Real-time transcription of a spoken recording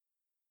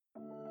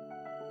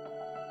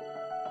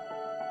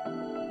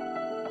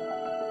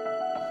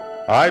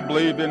I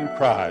believe in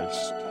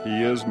Christ,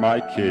 he is my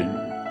King.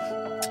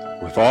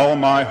 With all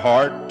my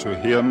heart to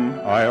him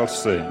I'll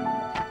sing.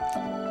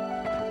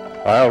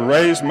 I'll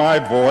raise my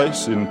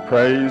voice in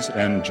praise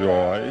and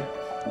joy,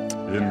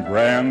 in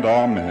grand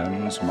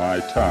amens my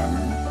tongue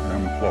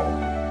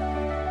employ.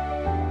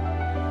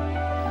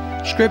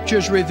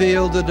 Scriptures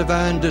reveal the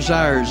divine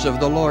desires of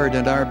the Lord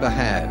in our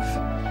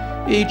behalf.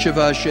 Each of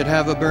us should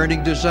have a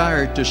burning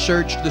desire to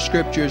search the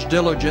Scriptures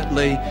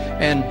diligently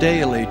and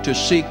daily to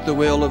seek the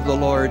will of the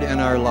Lord in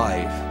our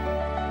life.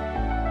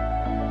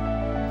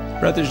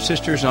 Brothers and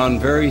sisters, on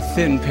very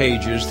thin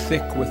pages,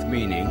 thick with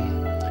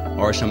meaning,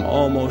 are some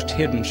almost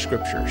hidden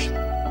Scriptures.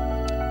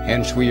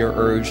 Hence we are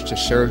urged to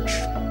search,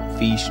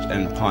 feast,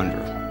 and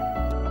ponder.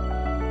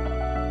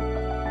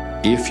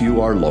 If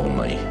you are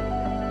lonely,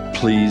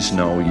 please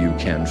know you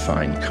can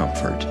find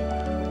comfort.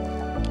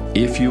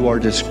 If you are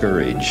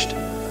discouraged,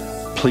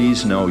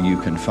 please know you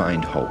can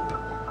find hope.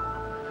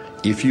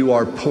 If you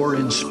are poor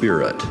in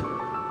spirit,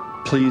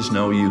 please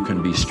know you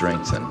can be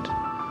strengthened.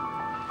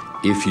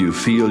 If you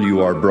feel you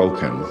are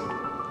broken,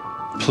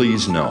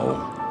 please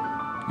know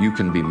you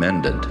can be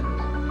mended.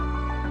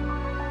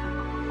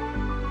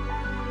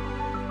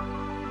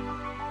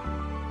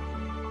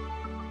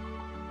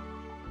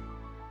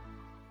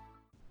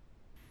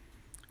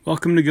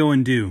 Welcome to Go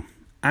and Do.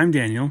 I'm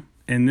Daniel,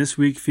 and this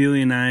week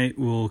Feely and I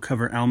will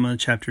cover Alma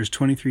chapters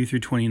 23 through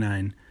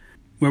 29,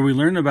 where we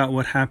learn about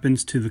what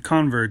happens to the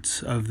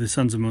converts of the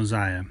sons of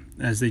Mosiah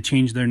as they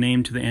change their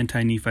name to the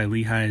anti-Nephi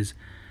Lehis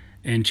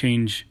and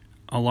change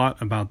a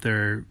lot about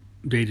their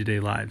day-to-day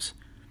lives.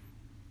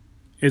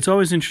 It's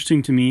always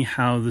interesting to me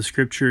how the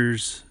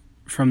scriptures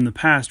from the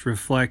past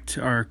reflect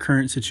our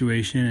current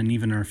situation and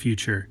even our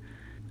future.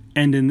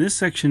 And in this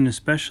section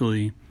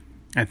especially,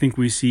 I think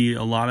we see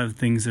a lot of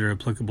things that are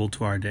applicable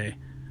to our day.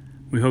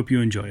 We hope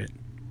you enjoy it.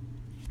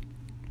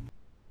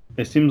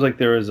 It seems like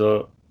there is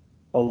a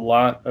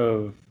lot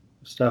of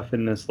stuff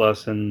in this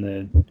lesson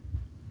that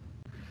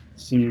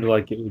seemed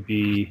like it would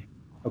be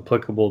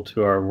applicable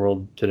to our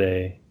world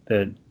today,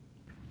 that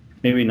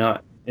maybe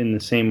not in the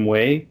same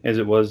way as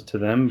it was to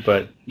them,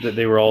 but that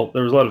there was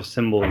a lot of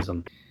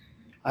symbolism.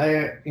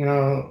 At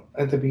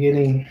the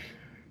beginning,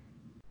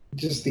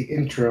 just the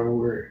intro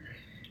where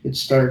it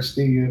starts,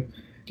 do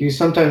you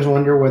sometimes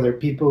wonder whether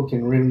people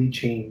can really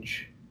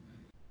change?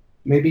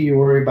 Maybe you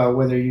worry about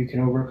whether you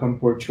can overcome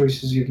poor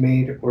choices you've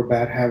made or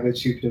bad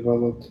habits you've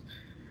developed,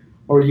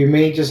 or you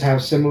may just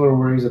have similar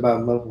worries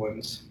about loved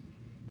ones.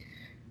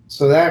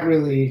 So that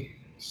really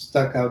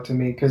stuck out to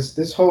me, because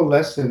this whole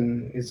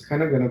lesson is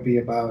kind of going to be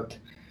about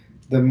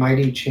the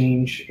mighty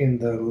change in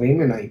the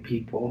Lamanite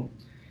people.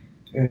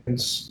 And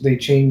they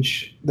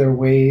change their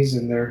ways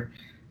and they're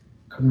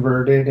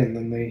converted, and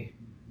then they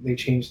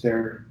change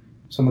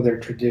some of their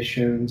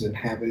traditions and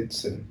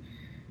habits,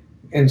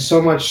 and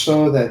so much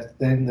so that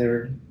then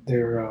they're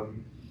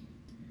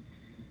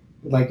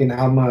like in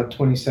Alma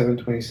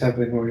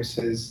 27:27, where it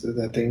says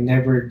that they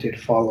never did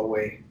fall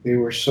away. They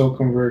were so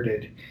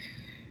converted.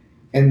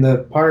 And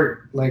the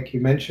part, like you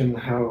mentioned,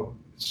 how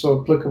it's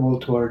so applicable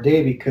to our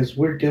day, because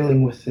we're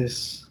dealing with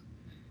this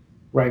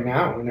right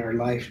now in our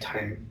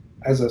lifetime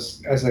as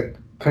a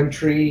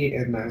country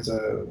and as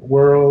a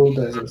world,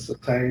 as a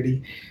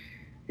society.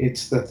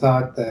 It's the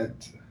thought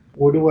that,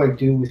 what do I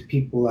do with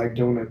people I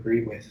don't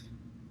agree with?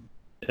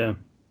 Yeah.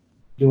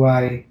 Do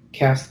I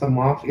cast them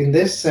off? In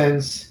this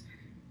sense,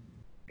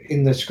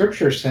 in the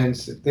scripture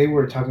sense, they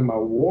were talking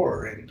about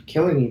war and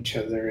killing each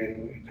other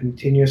and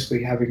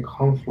continuously having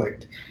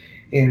conflict.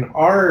 In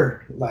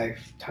our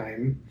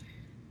lifetime,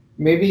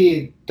 maybe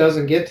it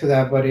doesn't get to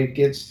that, but it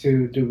gets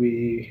to, do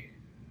we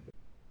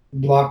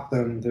block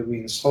them? Do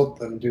we insult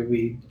them? Do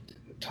we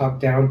talk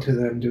down to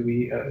them? Do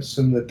we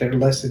assume that they're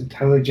less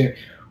intelligent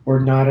or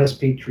not as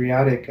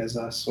patriotic as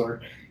us,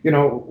 or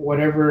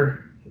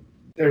whatever?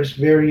 There's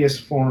various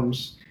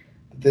forms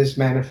this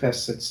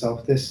manifests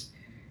itself, this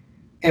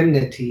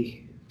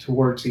enmity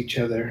towards each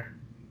other,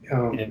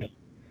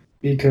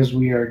 because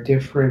we are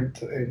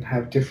different and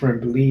have different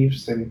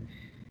beliefs, and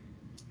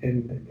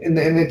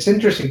it's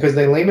interesting because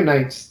the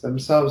Lamanites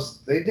themselves,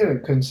 they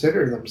didn't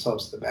consider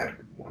themselves the bad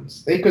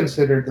ones. They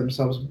considered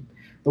themselves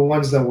the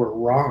ones that were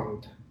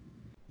wronged.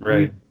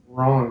 Right.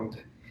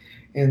 Wronged.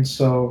 And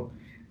so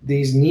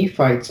these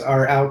Nephites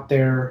are out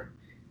there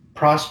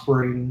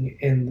prospering,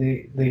 and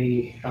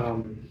they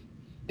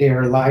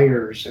are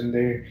liars, and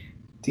they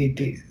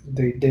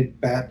did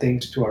bad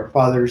things to our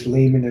fathers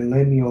Laman and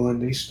Lemuel, and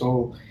they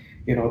stole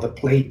the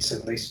plates,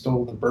 and they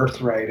stole the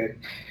birthright,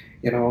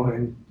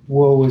 and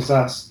woe is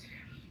us.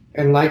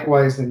 And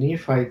likewise the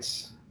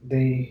Nephites,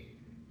 I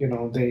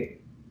don't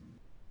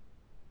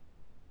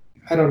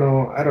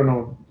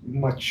know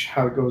much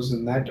how it goes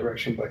in that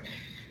direction, but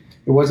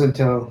it wasn't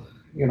until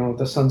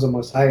the sons of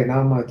Mosiah and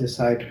Alma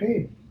decide,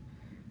 hey,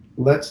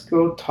 let's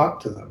go talk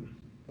to them.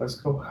 Let's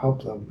go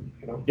help them.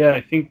 Yeah,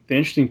 I think the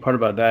interesting part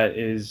about that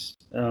is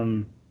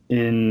I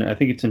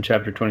think it's in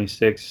chapter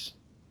 26.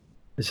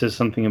 It says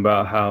something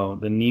about how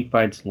the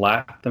Nephites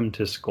laughed them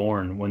to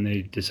scorn when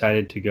they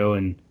decided to go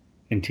and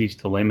teach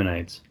the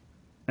Lamanites.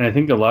 And I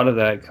think a lot of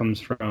that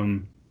comes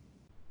from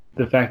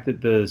the fact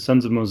that the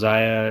sons of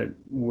Mosiah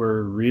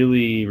were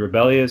really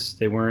rebellious.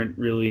 They weren't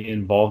really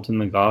involved in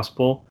the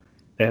gospel.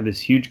 They had this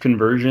huge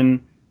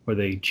conversion where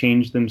they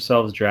changed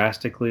themselves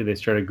drastically. They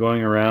started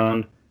going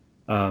around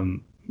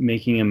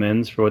making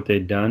amends for what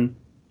they'd done.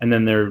 And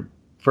then their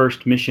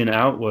first mission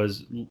out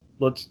was,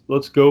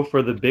 let's go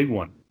for the big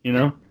one,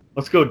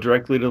 Let's go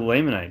directly to the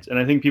Lamanites. And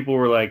I think people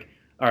were like,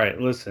 all right,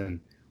 listen,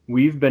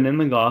 we've been in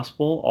the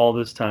gospel all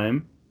this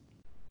time.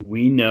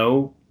 We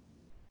know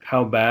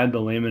how bad the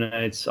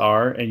Lamanites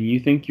are, and you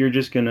think you're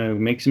just going to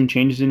make some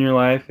changes in your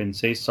life and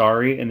say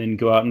sorry and then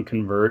go out and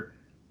convert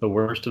the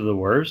worst of the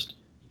worst?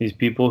 These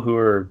people who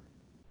are,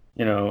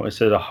 I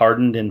said, a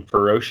hardened and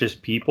ferocious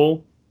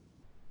people,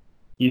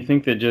 you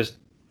think that just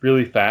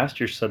really fast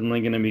you're suddenly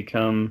going to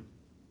become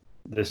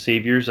the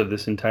saviors of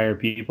this entire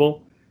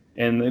people?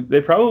 And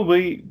they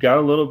probably got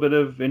a little bit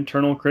of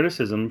internal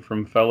criticism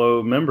from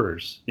fellow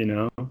members,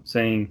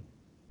 saying,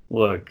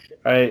 look,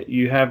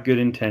 you have good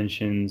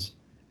intentions.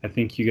 I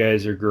think you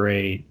guys are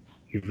great.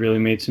 You've really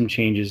made some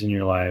changes in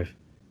your life,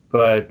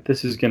 but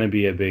this is going to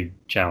be a big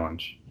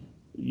challenge.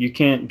 You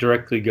can't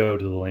directly go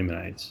to the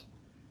Lamanites.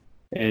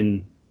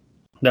 And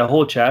that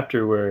whole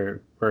chapter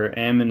where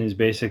Ammon is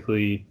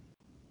basically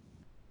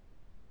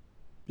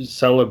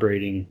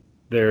celebrating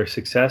their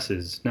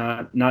successes,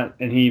 not,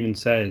 and he even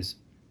says,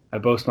 I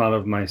boast not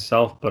of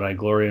myself, but I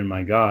glory in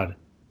my God.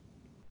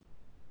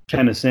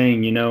 Kind of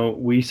saying,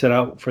 we set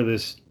out for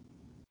this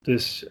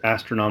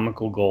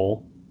astronomical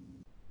goal,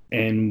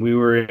 and we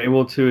were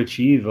able to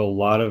achieve a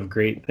lot of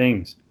great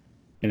things.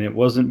 And it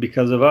wasn't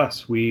because of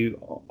us. We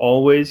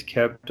always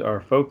kept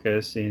our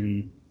focus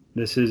in,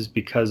 this is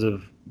because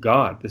of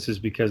God. This is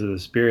because of the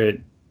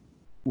Spirit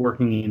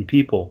working in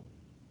people.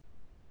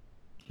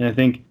 And I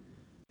think,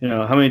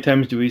 how many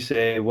times do we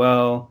say,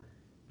 well,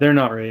 they're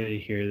not ready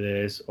to hear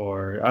this,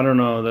 or I don't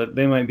know, that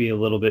they might be a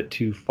little bit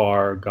too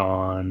far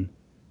gone,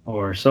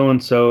 or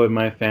so-and-so in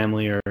my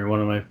family or one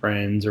of my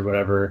friends or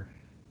whatever,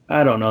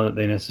 I don't know that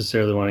they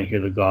necessarily want to hear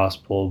the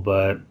gospel,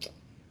 but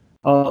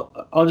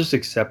I'll just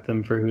accept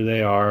them for who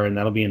they are, and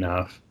that'll be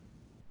enough.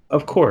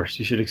 Of course,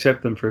 you should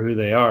accept them for who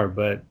they are,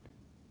 but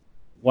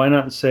why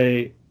not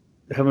say,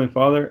 Heavenly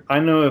Father,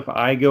 I know if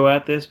I go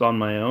at this on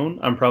my own,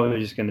 I'm probably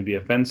just going to be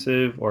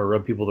offensive or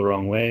rub people the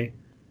wrong way,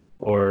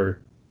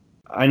 or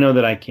I know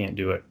that I can't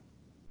do it.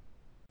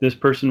 This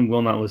person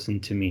will not listen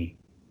to me,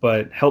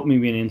 but help me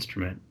be an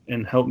instrument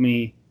and help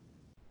me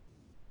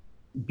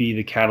be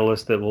the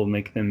catalyst that will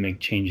make them make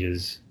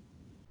changes.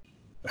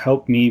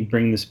 Help me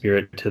bring the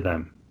Spirit to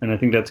them. And I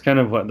think that's kind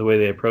of the way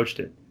they approached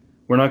it.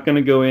 We're not going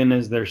to go in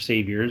as their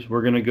saviors.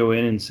 We're going to go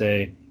in and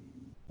say,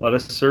 let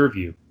us serve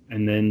you,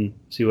 and then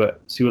see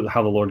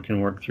how the Lord can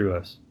work through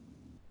us.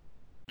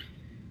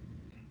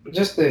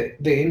 Just the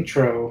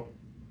intro,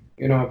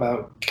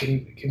 about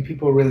can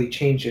people really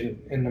change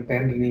in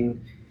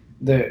abandoning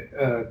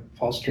the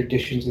false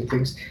traditions and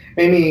things.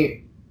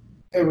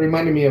 It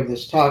reminded me of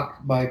this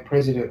talk by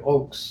President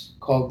Oaks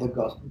called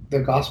the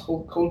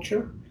Gospel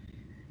Culture.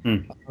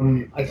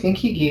 I think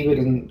he gave it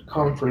in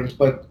conference,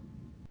 but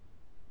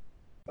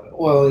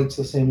it's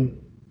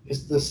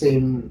the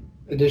same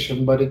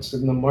edition, but it's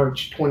in the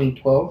March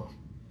 2012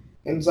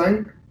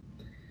 enzyme.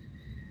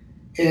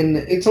 And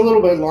it's a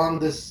little bit long,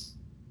 this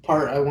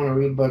part I want to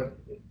read, but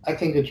I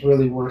think it's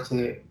really worth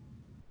it.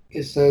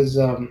 It says,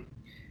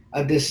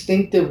 a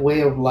distinctive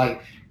way of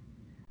life.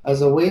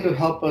 As a way to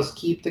help us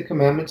keep the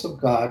commandments of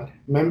God,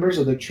 members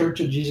of the Church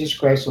of Jesus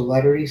Christ of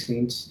Latter-day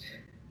Saints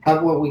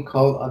have what we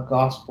call a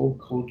gospel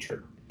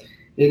culture.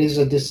 It is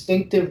a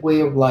distinctive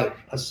way of life,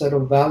 a set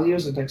of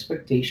values and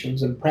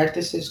expectations and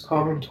practices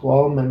common to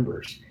all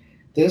members.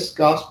 This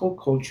gospel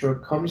culture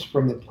comes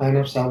from the plan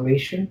of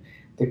salvation,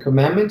 the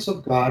commandments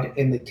of God,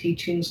 and the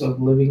teachings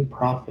of living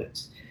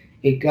prophets.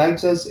 It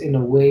guides us in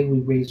a way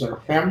we raise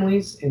our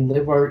families and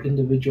live our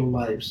individual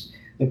lives.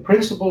 The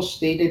principles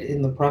stated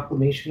in the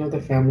proclamation of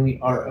the family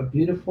are a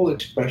beautiful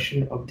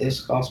expression of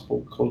this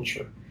gospel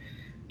culture.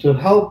 To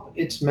help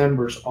its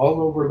members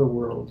all over the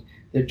world,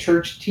 the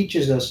church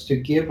teaches us to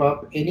give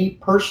up any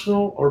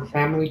personal or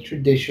family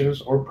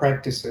traditions or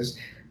practices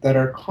that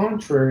are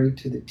contrary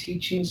to the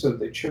teachings of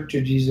the Church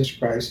of Jesus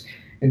Christ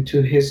and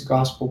to his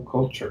gospel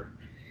culture.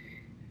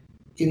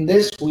 In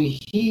this, we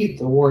heed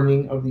the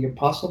warning of the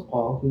Apostle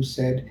Paul, who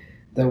said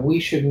that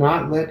we should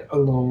not let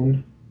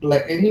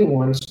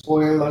anyone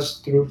spoil us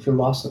through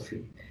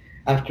philosophy,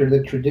 after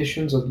the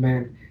traditions of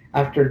men,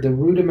 after the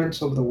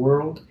rudiments of the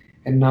world,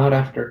 and not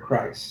after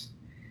Christ.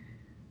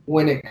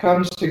 When it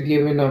comes to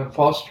giving up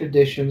false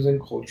traditions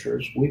and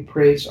cultures, we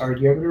praise our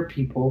younger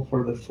people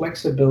for the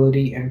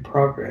flexibility and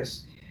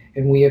progress,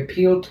 and we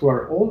appeal to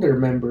our older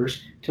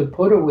members to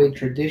put away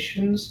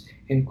traditions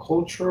and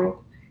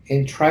cultural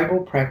and tribal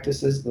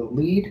practices that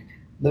lead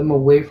them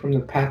away from the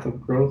path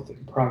of growth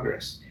and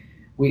progress.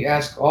 We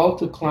ask all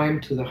to climb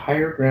to the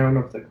higher ground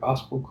of the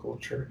gospel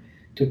culture,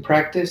 to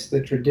practice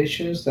the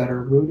traditions that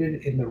are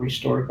rooted in the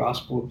restored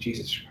gospel of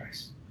Jesus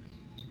Christ.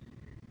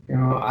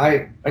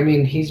 I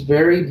mean, he's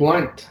very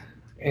blunt,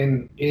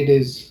 and it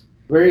is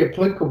very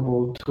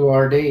applicable to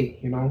our day.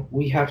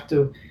 We have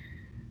to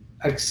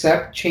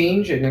accept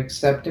change and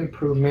accept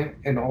improvement,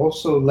 and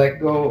also let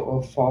go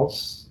of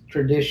false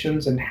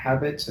traditions and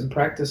habits and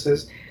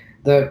practices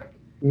that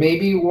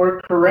maybe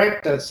were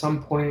correct at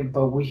some point,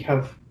 but we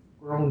have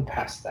grown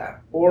past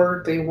that,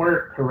 or they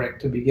weren't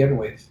correct to begin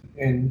with,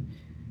 and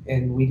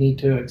we need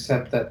to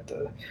accept that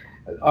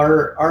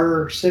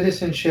our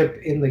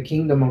citizenship in the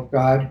kingdom of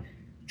God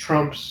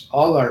trumps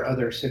all our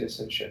other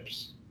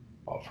citizenships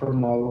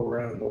from all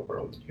around the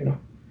world.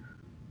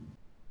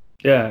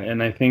 Yeah,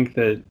 and I think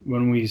that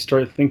when we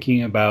start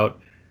thinking about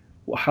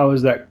how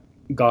is that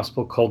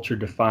gospel culture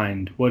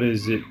defined, what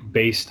is it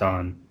based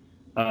on?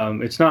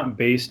 It's not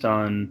based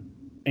on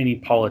any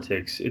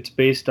politics. It's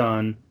based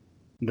on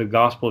the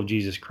gospel of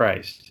Jesus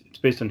Christ. It's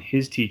based on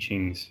his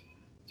teachings.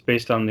 It's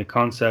based on the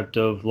concept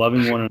of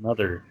loving one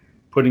another,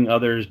 putting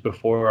others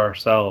before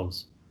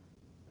ourselves.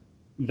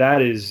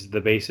 That is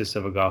the basis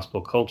of a gospel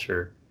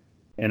culture.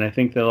 And I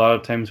think that a lot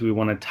of times we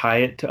want to tie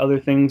it to other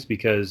things,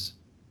 because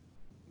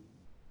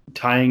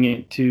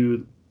tying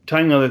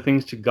other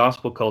things to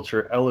gospel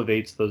culture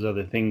elevates those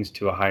other things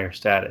to a higher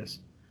status.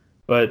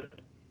 But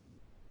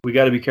we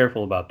got to be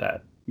careful about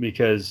that,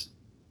 because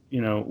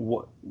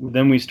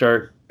then we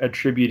start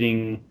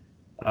attributing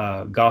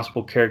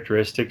gospel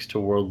characteristics to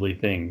worldly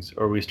things,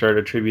 or we start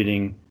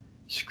attributing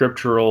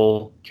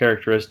scriptural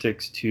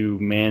characteristics to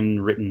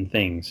man-written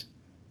things,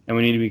 and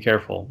we need to be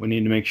careful. We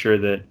need to make sure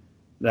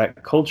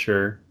that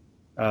culture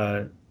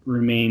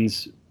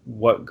remains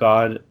what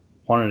God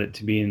wanted it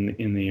to be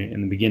in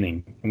the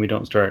beginning, and we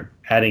don't start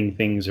adding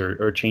things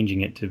or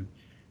changing it to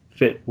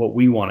fit what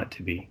we want it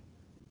to be.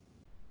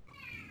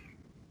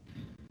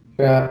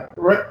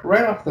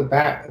 Right off the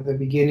bat, at the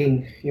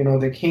beginning,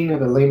 the king of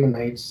the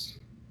Lamanites.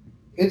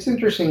 It's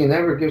interesting. It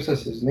never gives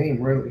us his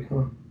name, really,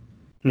 huh?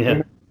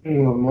 Yeah.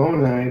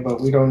 Lamoni,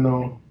 but we don't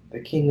know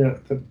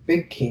the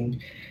big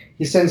king.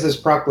 He sends this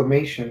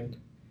proclamation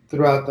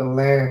throughout the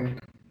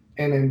land,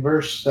 and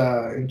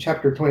in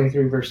chapter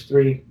 23, verse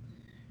 3,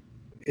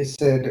 it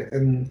said,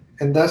 and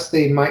thus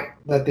they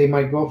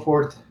might go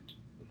forth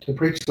to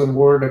preach the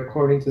word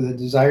according to the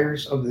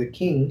desires of the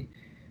king.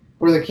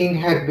 For the king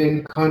had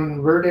been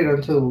converted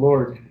unto the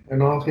Lord,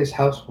 and all his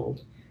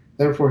household.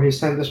 Therefore he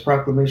sent this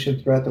proclamation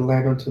throughout the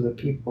land unto the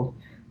people,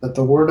 that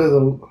the word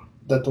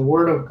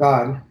of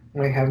God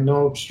might have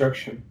no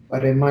obstruction,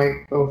 but it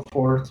might go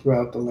forth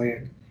throughout the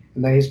land,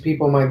 and that his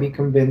people might be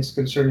convinced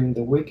concerning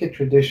the wicked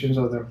traditions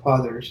of their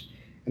fathers,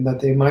 and that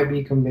they might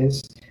be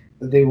convinced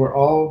that they were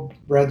all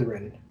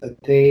brethren,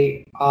 that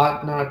they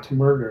ought not to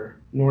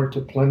murder, nor to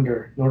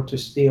plunder, nor to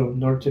steal,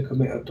 nor to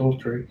commit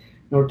adultery,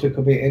 nor to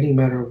commit any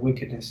manner of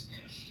wickedness.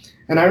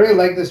 And I really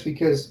like this,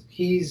 because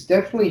he's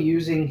definitely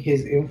using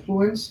his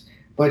influence,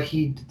 but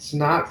he's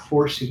not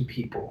forcing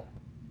people.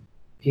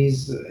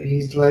 He's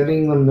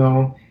letting them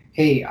know,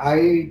 hey,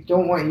 I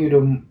don't want you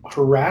to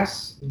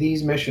harass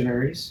these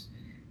missionaries.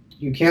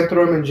 You can't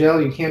throw them in jail.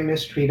 You can't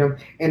mistreat them.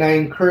 And I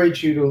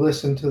encourage you to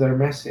listen to their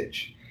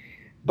message.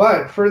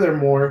 But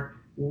furthermore,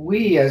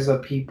 we as a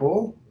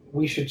people,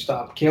 we should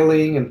stop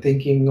killing and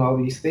thinking all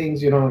these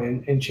things,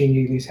 and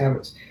changing these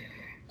habits.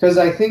 Because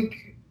I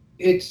think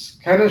it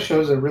kind of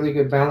shows a really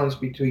good balance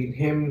between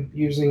him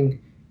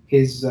using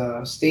his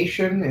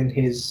station and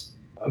his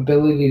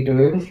ability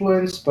to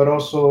influence, but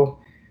also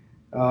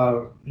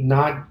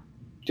not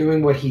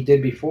doing what he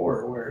did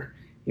before, where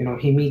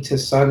he meets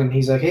his son and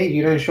he's like, "Hey,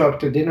 you didn't show up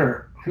to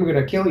dinner. I'm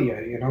gonna kill you."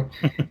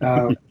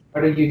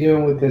 What are you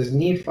doing with this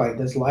Nephite,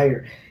 this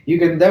liar? You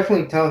can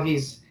definitely tell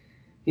he's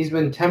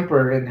been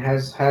tempered and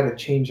has had a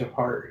change of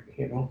heart.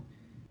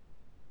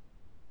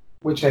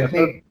 Which I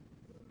think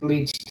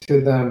leads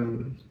to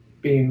them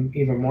being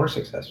even more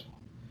successful.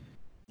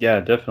 Yeah,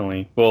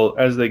 definitely. Well,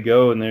 as they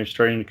go and they're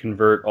starting to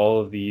convert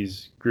all of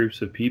these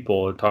groups of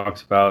people, it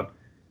talks about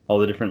all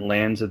the different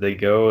lands that they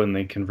go, and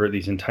they convert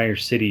these entire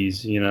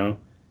cities,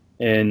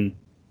 and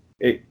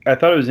I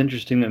thought it was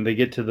interesting that they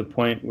get to the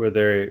point where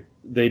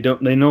they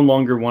no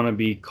longer want to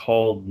be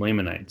called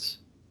Lamanites.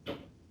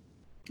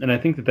 And I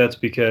think that that's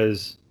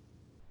because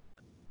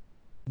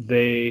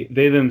they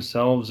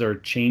themselves are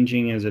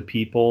changing as a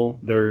people.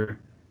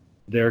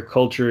 Their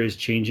culture is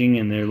changing,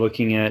 and they're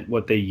looking at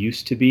what they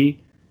used to be,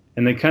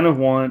 and they kind of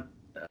want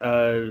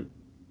a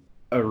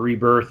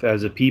rebirth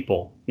as a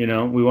people.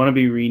 We want to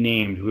be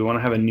renamed. We want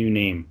to have a new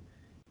name,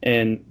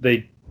 and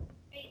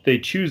they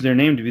choose their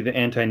name to be the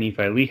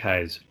Anti-Nephi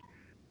Lehis.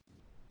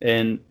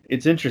 And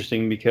it's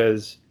interesting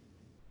because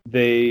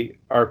they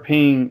are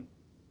paying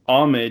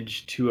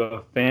homage to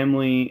a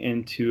family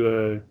and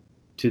to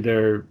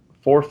their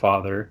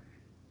forefather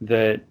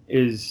that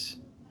is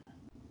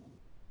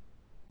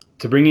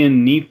to bring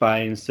in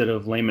Nephi instead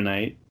of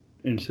Lamanite,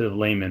 instead of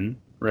Laman,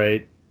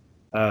 right?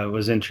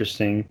 Was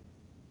interesting.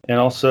 And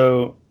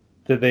also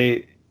that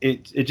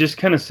it just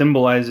kind of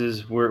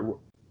symbolizes what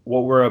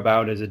we're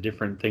about as a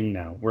different thing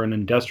now. We're an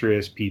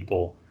industrious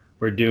people.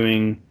 We're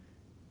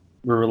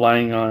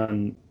relying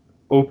on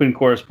open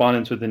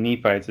correspondence with the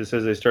Nephites. It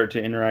says they start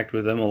to interact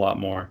with them a lot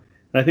more.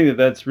 And I think that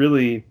that's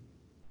really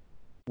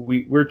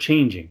we're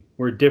changing.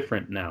 We're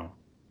different now,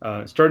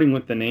 starting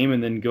with the name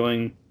and then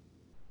going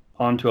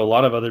on to a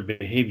lot of other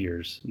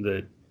behaviors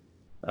that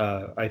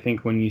I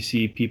think when you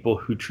see people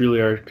who truly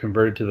are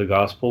converted to the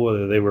gospel,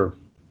 whether they were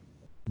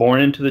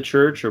born into the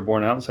church or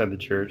born outside the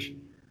church,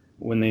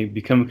 when they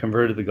become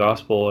converted to the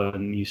gospel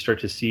and you start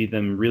to see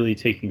them really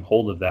taking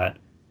hold of that,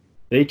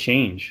 they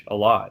change a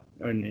lot.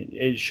 And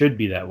it should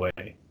be that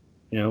way.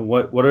 You know,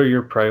 what are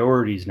your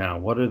priorities now?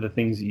 What are the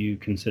things that you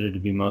consider to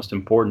be most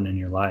important in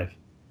your life?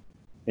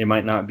 It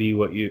might not be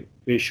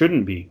it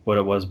shouldn't be what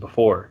it was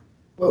before.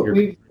 Well,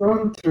 we've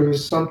gone through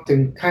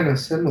something kind of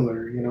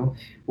similar,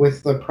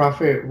 with the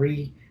prophet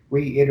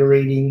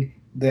reiterating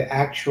the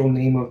actual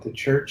name of the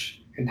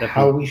church and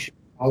Definitely. how we should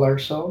call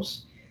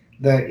ourselves,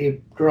 that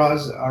it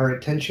draws our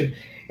attention.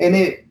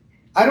 And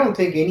I don't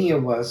think any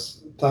of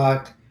us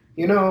thought,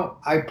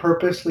 I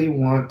purposely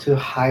want to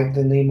hide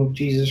the name of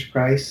Jesus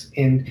Christ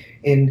and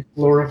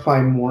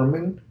glorify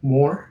Mormon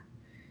more.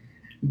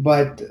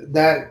 But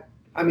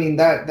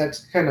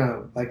that's kind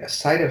of like a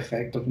side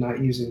effect of not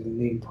using the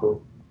name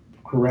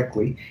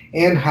correctly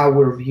and how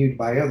we're viewed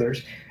by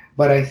others.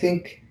 But I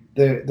think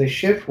the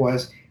shift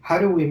was, how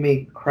do we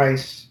make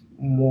Christ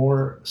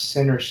more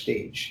center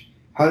stage?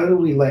 How do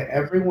we let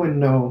everyone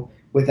know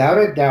without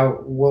a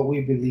doubt what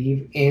we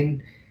believe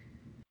in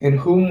and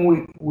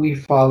whom we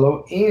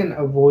follow, and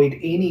avoid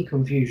any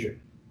confusion?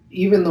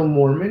 Even though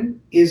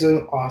Mormon is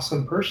an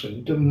awesome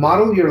person, to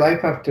model your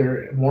life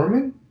after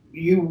Mormon,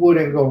 you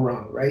wouldn't go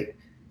wrong, right?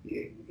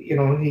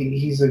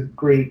 He's a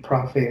great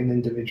prophet and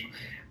individual.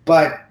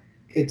 But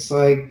it's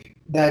like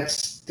that's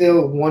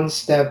still one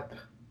step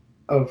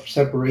of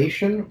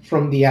separation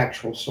from the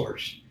actual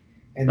source.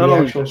 And the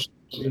actual source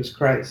is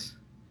Christ.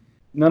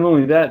 Not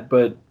only that,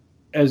 but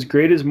as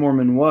great as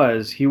Mormon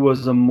was, he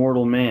was a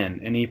mortal man,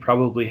 and he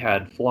probably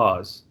had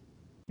flaws,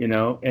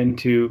 and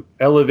to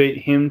elevate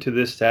him to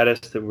this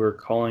status that we're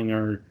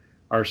calling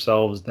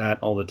ourselves that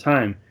all the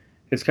time,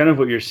 it's kind of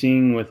what you're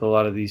seeing with a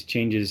lot of these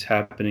changes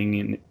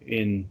happening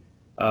in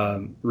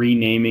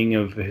renaming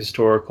of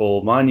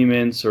historical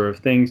monuments or of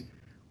things,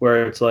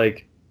 where it's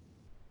like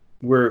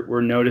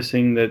we're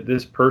noticing that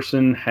this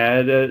person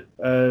had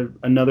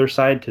another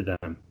side to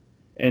them,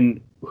 and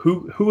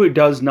who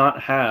does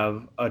not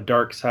have a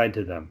dark side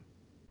to them,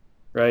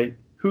 right?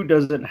 Who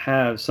doesn't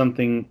have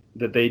something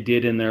that they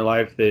did in their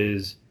life that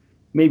is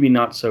maybe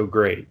not so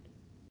great?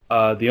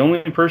 The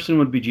only person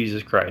would be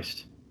Jesus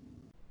Christ.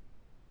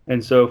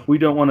 And so if we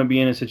don't want to be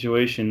in a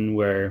situation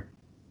where,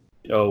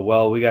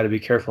 we got to be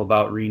careful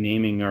about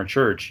renaming our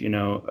church,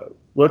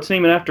 let's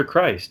name it after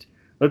Christ.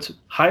 Let's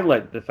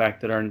highlight the fact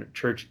that our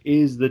church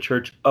is the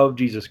church of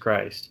Jesus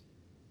Christ.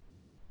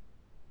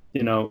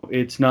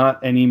 It's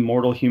not any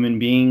mortal human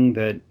being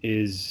that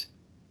is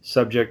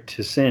subject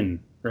to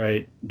sin,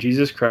 right?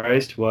 Jesus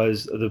Christ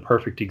was the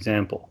perfect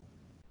example.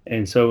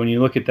 And so when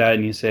you look at that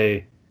and you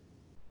say,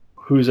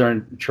 who's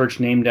our church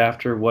named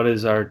after? What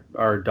is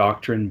our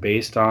doctrine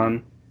based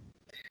on?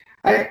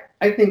 I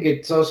think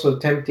it's also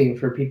tempting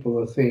for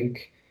people to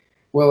think,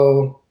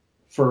 well,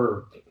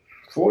 for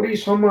 40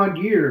 some odd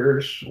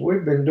years,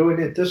 we've been doing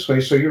it this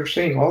way. So you're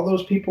saying all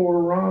those people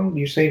were wrong?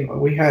 You're saying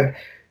we had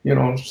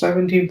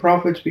 17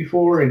 prophets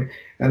before and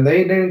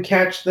they didn't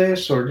catch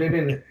this or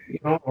didn't,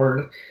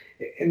 and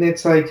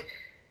it's like,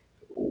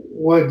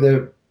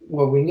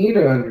 what we need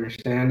to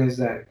understand is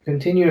that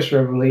continuous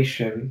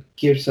revelation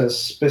gives us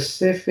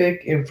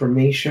specific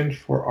information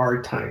for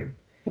our time.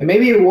 And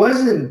maybe it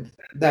wasn't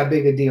that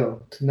big a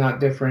deal to not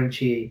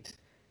differentiate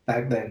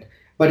back then,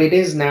 but it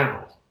is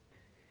now.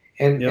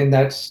 And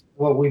that's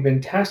what we've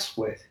been tasked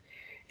with.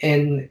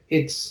 And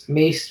it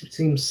may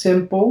seem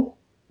simple,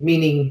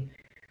 meaning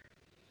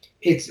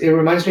it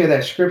reminds me of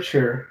that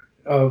scripture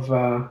of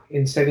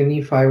in 2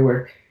 Nephi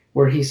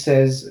where he's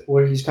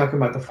talking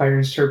about the fire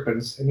and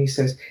serpents, and he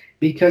says,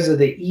 because of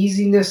the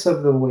easiness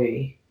of the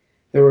way,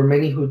 there were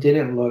many who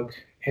didn't look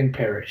and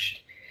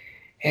perished.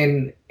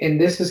 And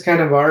this is kind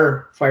of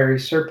our fiery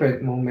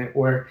serpent moment,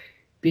 where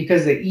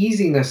because the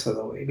easiness of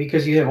the way,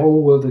 because you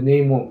think, the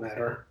name won't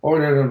matter. No,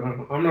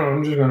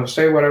 I'm just going to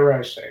say whatever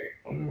I say.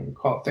 I'm going to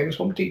call things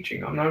home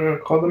teaching. I'm not going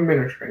to call them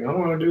ministering. I'm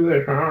going to do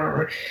this.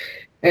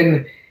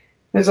 And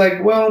it's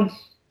like, well,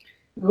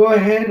 go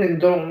ahead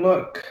and don't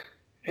look.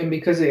 And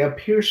because it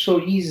appears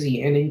so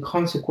easy and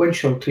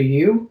inconsequential to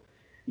you,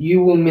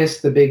 you will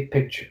miss the big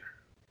picture.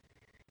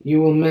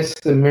 You will miss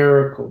the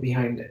miracle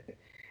behind it.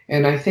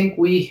 And I think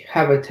we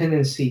have a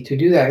tendency to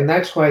do that. And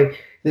that's why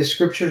the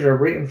scriptures are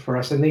written for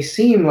us. And they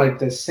seem like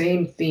the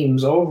same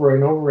themes over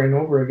and over and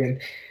over again.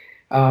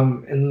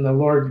 And the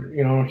Lord,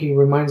 he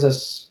reminds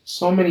us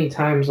so many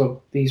times of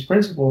these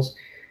principles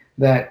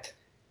that,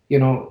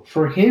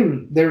 for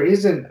him, there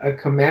isn't a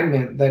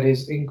commandment that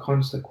is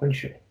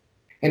inconsequential.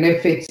 And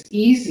if it's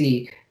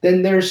easy,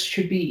 then there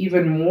should be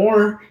even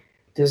more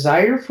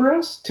desire for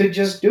us to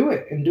just do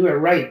it and do it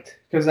right.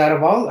 Because out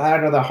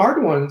of the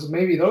hard ones,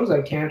 maybe those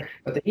I can,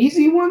 but the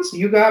easy ones,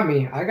 you got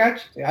me. I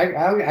got you.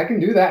 I can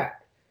do that.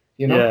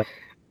 Yeah.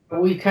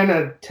 We kind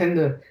of tend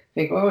to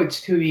think,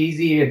 it's too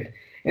easy,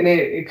 And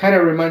it kind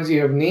of reminds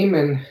you of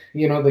Naaman,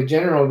 the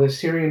general, the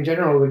Syrian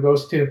general that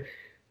goes to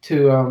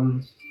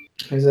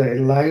is it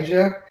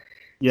Elijah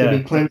to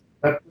be cleansed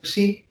of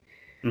leprosy.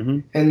 Mm-hmm.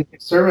 And the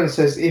servant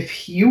says,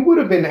 if you would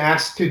have been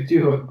asked to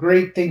do a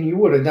great thing, you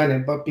would have done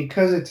it. But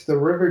because it's the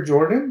River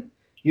Jordan,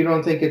 you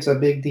don't think it's a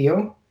big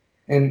deal.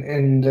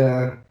 And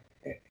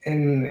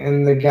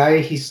the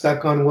guy, he's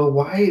stuck on, well,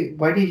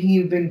 why did he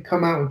even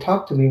come out and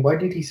talk to me? Why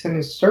did he send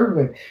his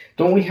servant?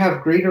 Don't we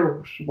have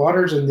greater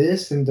waters than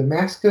this in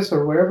Damascus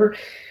or wherever?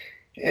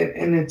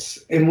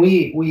 And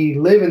we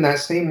live in that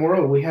same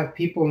world. We have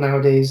people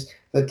nowadays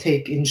that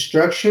take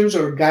instructions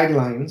or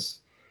guidelines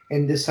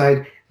and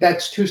decide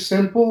that's too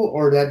simple,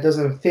 or that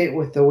doesn't fit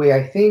with the way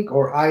I think,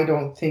 or I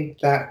don't think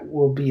that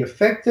will be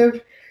effective.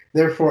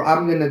 Therefore,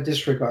 I'm going to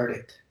disregard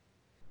it.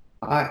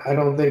 I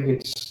don't think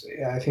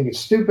I think it's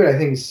stupid. I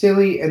think it's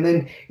silly. And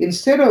then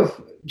instead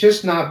of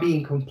just not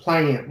being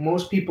compliant,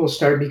 most people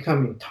start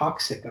becoming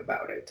toxic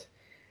about it.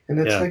 And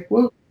it's like,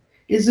 well,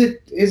 is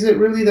it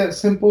really that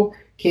simple?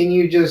 Can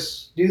you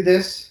just do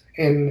this?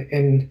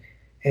 And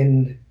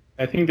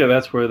I think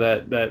that's where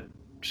that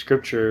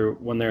scripture,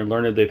 when they're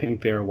learned, they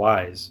think they're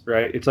wise,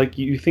 right? It's like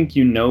you think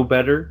you know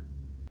better.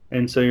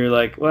 And so you're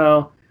like,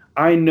 well,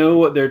 I know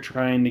what they're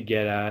trying to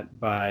get at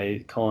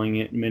by calling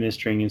it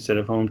ministering instead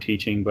of home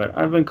teaching, but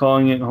I've been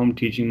calling it home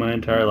teaching my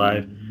entire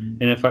life.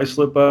 And if I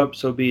slip up,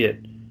 so be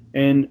it.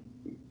 And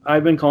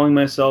I've been calling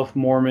myself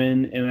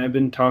Mormon, and I've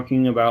been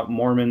talking about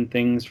Mormon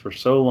things for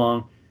so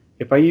long.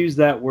 If I use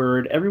that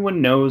word,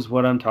 everyone knows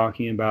what I'm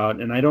talking about,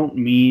 and I don't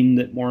mean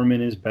that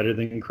Mormon is better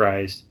than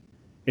Christ.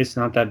 It's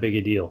not that big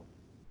a deal.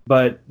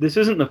 But this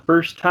isn't the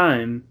first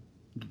time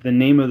the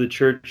name of the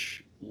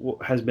church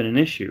has been an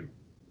issue.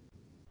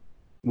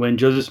 When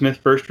Joseph Smith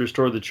first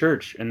restored the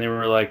church, and they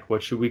were like,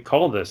 what should we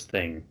call this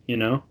thing,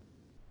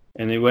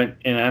 And they went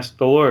and asked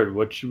the Lord,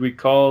 what should we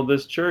call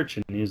this church?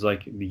 And he's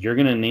like, you're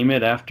going to name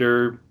it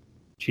after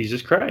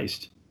Jesus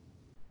Christ,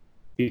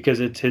 because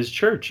it's his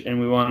church, and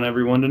we want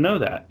everyone to know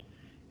that.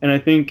 And I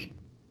think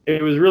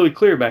it was really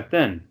clear back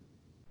then.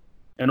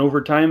 And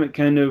over time, it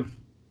kind of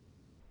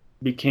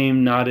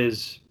became not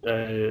as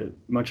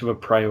much of a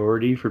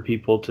priority for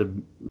people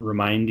to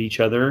remind each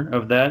other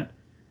of that.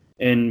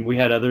 And we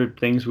had other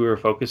things we were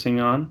focusing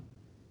on.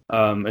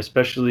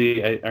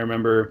 Especially, I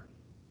remember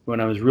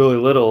when I was really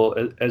little,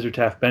 Ezra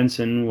Taft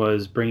Benson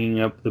was bringing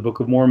up the Book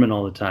of Mormon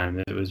all the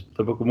time. It was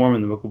the Book of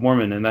Mormon, the Book of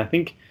Mormon. And I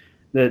think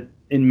that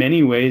in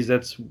many ways,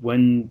 that's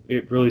when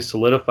it really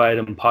solidified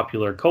in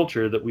popular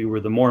culture that we were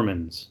the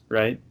Mormons,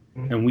 right?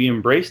 Mm-hmm. And we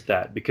embraced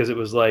that because it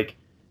was like,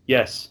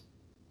 yes,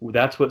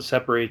 that's what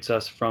separates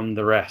us from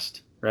the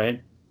rest,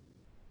 right?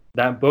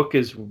 That book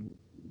is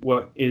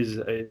what is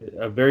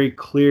a very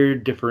clear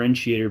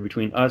differentiator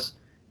between us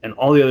and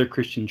all the other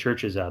Christian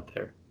churches out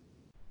there.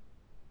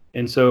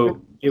 And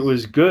so it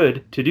was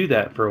good to do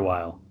that for a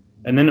while.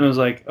 And then it was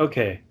like,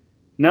 okay,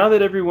 now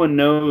that everyone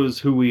knows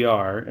who we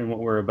are and what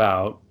we're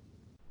about,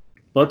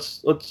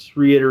 let's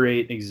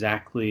reiterate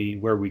exactly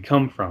where we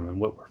come from and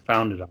what we're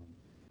founded on.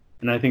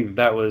 And I think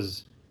that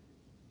was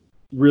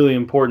really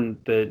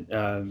important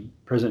that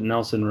President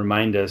Nelson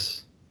remind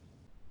us,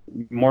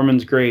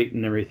 Mormon's great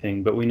and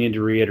everything, but we need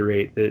to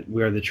reiterate that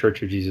we are the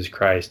Church of Jesus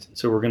Christ.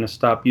 So we're going to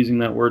stop using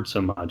that word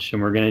so much,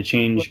 and we're going to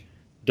change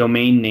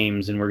domain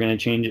names, and we're going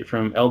to change it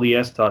from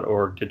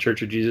LDS.org to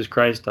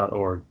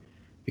churchofjesuschrist.org,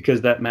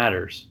 because that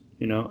matters.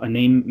 A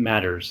name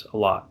matters a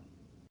lot.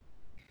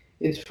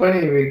 It's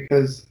funny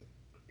because,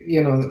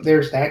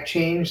 there's that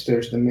change,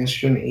 there's the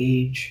mission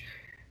age,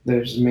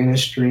 there's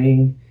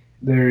ministering,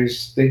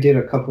 they did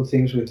a couple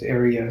things with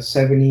Area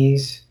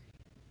 70s.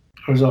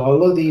 There's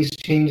all of these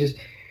changes,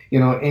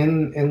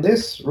 and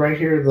this right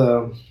here,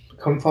 the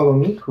Come Follow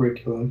Me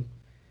curriculum,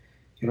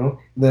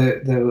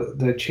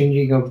 the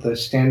changing of the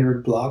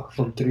standard block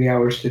from 3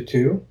 hours to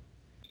 2,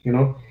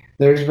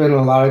 there's been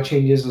a lot of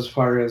changes as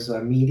far as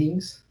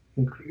meetings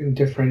and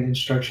different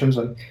instructions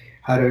on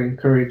how to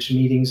encourage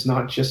meetings,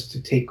 not just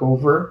to take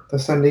over the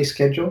Sunday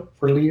schedule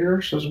for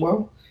leaders as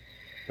well.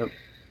 Yep.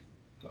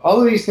 All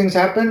of these things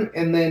happen,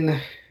 and then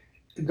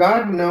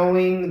God,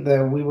 knowing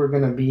that we were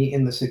going to be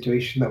in the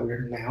situation that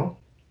we're now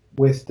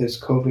with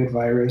this COVID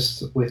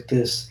virus, with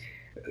this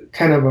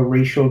kind of a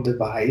racial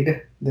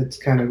divide that's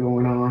kind of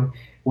going on,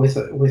 with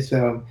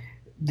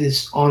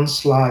this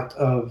onslaught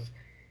of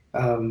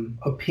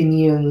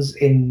opinions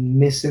and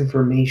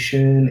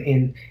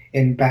misinformation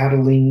and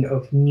battling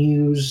of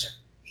news.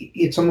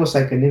 It's almost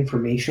like an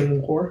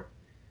information war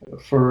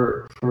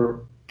for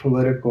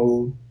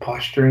political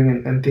posturing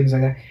and things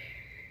like that.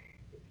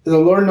 The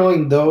Lord,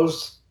 knowing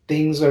those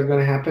things are going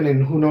to happen,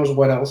 and who knows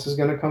what else is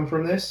going to come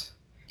from this,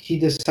 he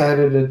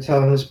decided to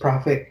tell his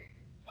prophet,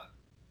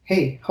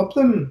 hey, help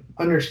them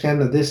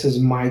understand that this is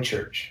my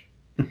church.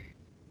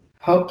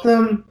 Help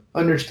them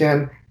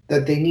understand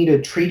that they need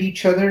to treat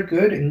each other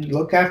good and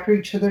look after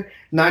each other,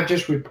 not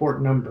just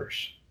report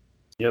numbers.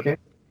 Yep. Okay?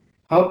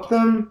 Help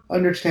them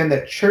understand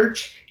that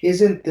church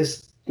isn't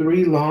this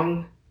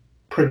 3-long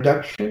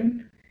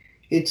production.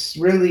 It's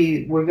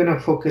really, we're going to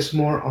focus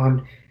more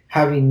on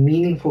having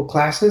meaningful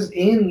classes,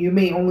 and you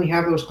may only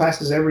have those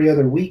classes every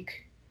other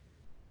week.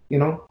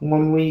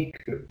 1 week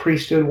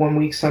priesthood, 1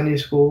 week Sunday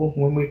school,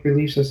 1 week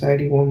Relief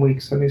Society, 1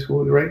 week Sunday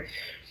school, right?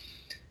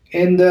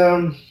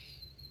 And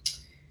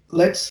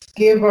let's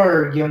give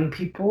our young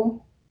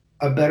people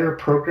a better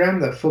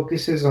program that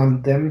focuses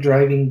on them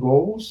driving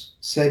goals,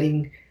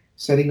 setting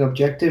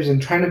objectives,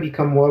 and trying to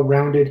become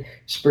well-rounded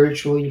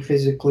spiritually,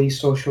 physically,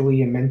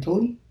 socially, and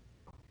mentally,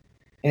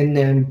 and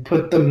then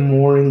put them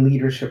more in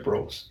leadership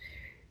roles.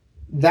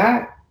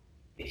 That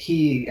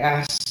he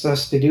asks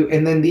us to do,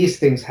 and then these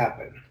things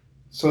happen.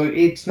 So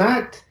it's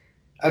not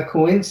a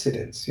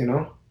coincidence,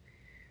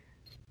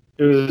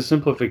 There's a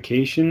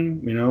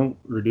simplification,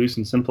 reduce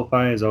and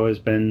simplify has always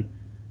been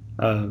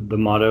the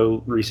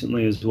motto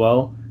recently as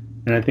well.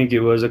 And I think it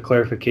was a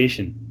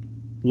clarification.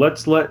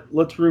 Let's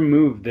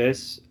remove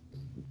this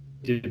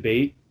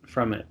debate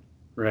from it,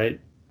 right?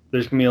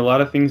 There's going to be a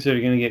lot of things that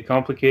are going to get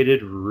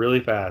complicated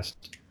really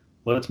fast.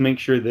 Let's make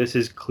sure this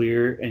is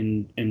clear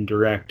and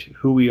direct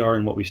who we are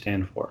and what we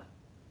stand for.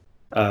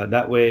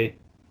 That way,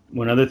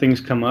 when other things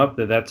come up,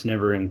 that's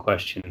never in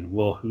question.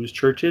 Well, whose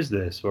church is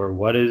this? Or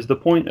what is the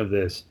point of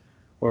this?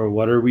 Or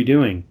what are we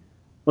doing?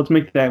 Let's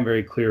make that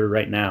very clear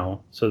right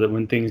now so that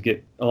when things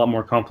get a lot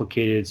more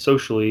complicated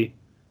socially,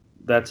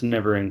 that's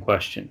never in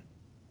question,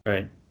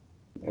 right?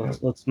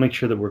 Let's make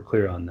sure that we're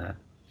clear on that.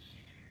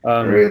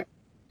 I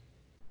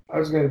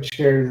was going to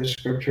share the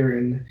scripture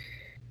in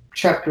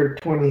chapter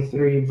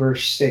 23,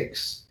 verse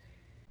 6.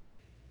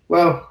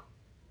 Well,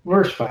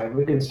 verse 5.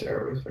 We can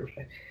start with verse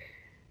 5.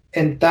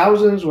 And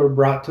thousands were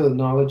brought to the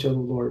knowledge of the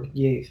Lord.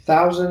 Yea,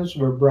 thousands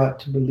were brought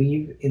to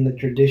believe in the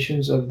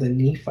traditions of the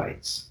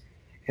Nephites.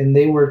 And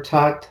they were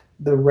taught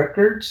the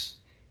records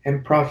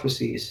and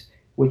prophecies,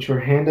 which were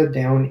handed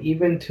down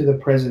even to the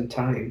present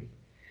time.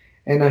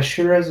 And as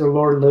sure as the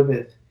Lord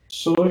liveth,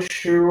 so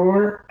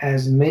sure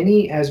as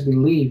many as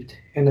believed,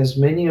 and as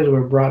many as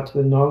were brought to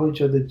the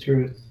knowledge of the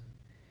truth,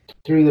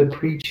 through the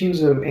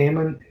preachings of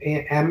Ammon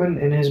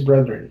and his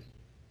brethren,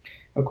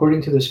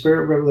 according to the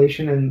spirit of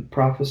revelation and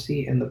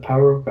prophecy and the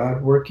power of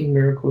God, working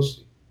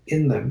miracles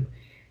in them.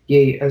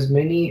 Yea, as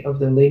many of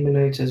the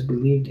Lamanites as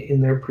believed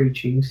in their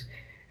preachings,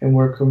 and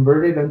were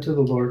converted unto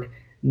the Lord,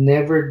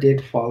 never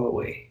did fall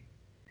away.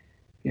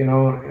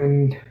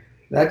 And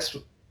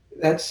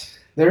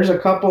there's a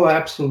couple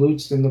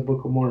absolutes in the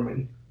Book of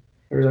Mormon.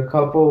 There's a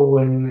couple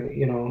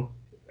when,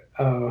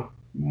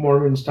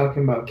 Mormon's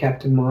talking about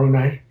Captain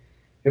Moroni.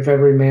 If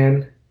every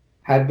man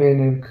had been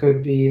and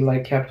could be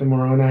like Captain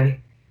Moroni,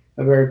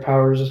 the very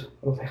powers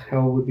of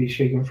hell would be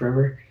shaken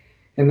forever.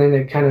 And then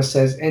it kind of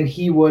says, and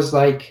he was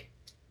like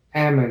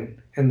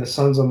Ammon and the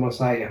sons of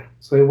Mosiah.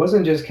 So it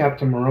wasn't just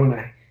Captain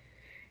Moroni.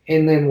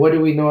 And then what do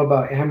we know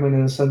about Ammon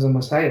and the sons of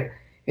Mosiah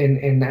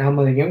and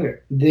Alma the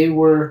Younger? They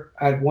were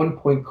at one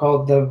point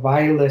called the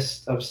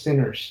vilest of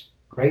sinners,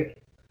 right?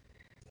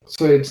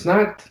 So it's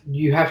not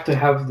you have to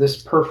have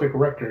this perfect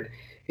record.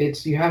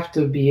 It's you have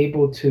to be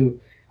able to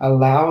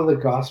allow the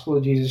gospel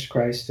of Jesus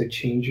Christ to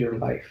change your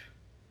life,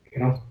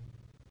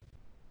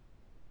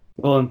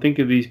 Well, and think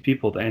of these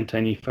people, the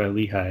Anti-Nephi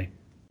Lehi.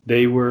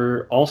 They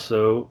were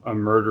also a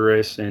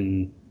murderous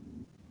and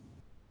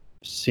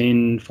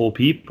sinful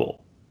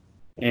people.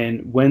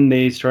 And when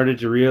they started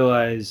to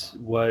realize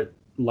what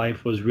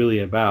life was really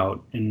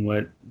about and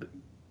what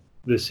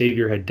the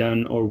Savior had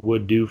done or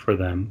would do for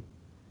them,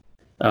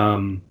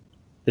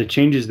 the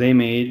changes they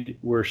made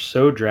were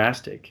so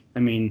drastic. I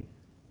mean,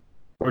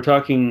 we're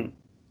talking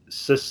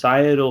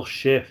societal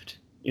shift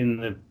in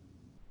the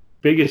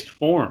biggest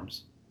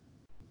forms.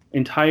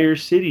 Entire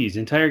cities,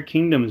 entire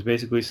kingdoms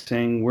basically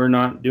saying, we're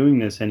not doing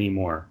this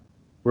anymore.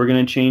 We're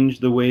going to change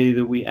the way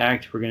that we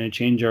act. We're going to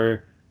change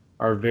our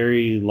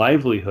very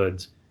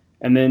livelihoods.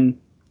 And then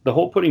the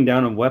whole putting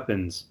down of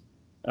weapons.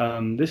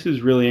 This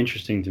is really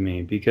interesting to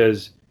me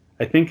because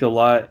I think a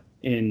lot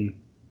in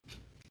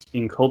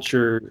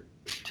culture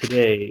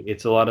today,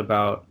 it's a lot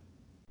about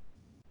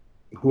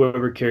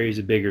whoever carries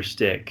a bigger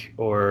stick,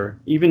 or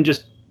even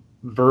just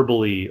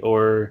verbally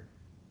or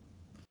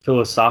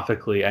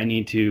philosophically, I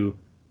need to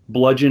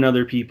bludgeon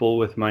other people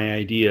with my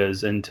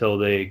ideas until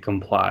they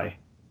comply,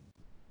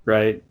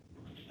 right?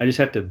 I just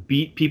have to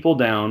beat people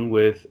down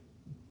with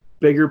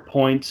bigger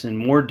points and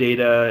more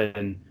data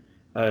and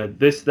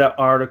that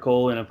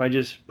article. And if I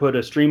just put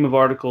a stream of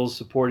articles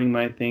supporting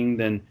my thing,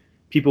 then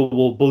people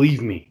will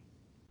believe me,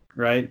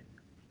 right?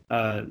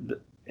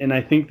 And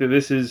I think that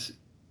this is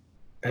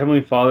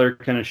Heavenly Father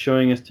kind of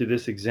showing us through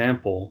this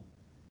example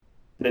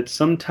that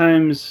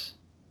sometimes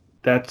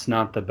that's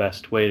not the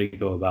best way to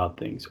go about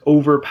things.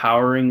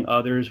 Overpowering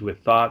others with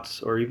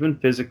thoughts or even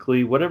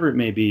physically, whatever it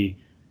may be,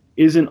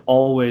 isn't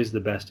always the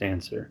best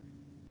answer.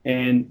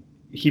 And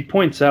he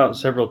points out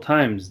several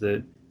times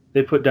that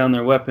they put down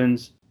their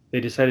weapons, they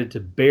decided to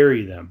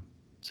bury them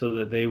so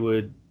that they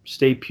would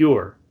stay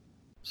pure,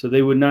 so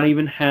they would not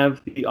even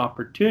have the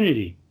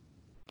opportunity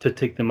to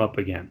take them up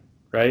again,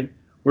 right?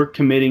 We're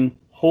committing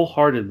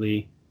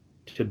wholeheartedly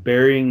to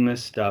burying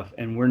this stuff,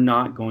 and we're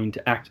not going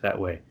to act that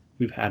way.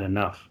 We've had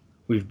enough.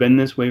 We've been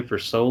this way for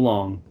so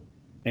long.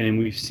 and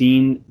we've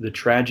seen the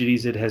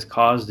tragedies it has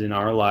caused in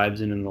our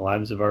lives and in the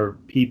lives of our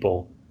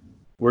people.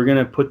 We're going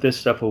to put this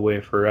stuff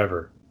away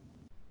forever.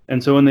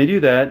 And so when they do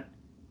that,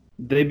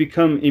 they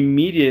become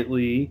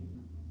immediately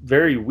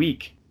very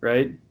weak,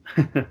 right?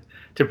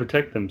 To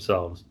protect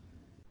themselves.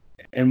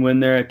 And when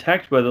they're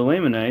attacked by the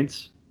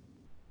Lamanites,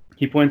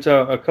 he points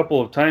out a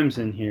couple of times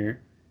in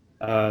here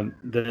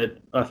that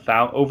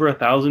over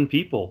 1,000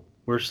 people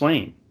were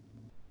slain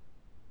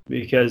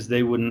because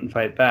they wouldn't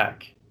fight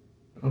back.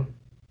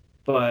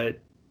 But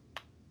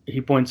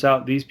he points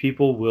out these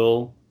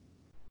people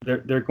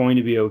they're going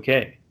to be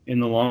okay. In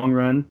the long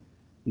run,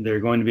 they're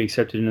going to be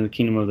accepted into the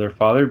kingdom of their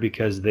Father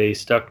because they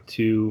stuck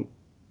to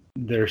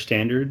their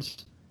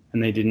standards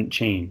and they didn't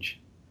change.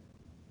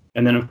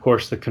 And then, of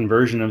course, the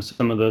conversion of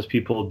some of those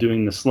people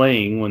doing the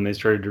slaying when they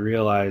started to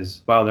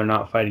realize, wow, they're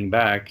not fighting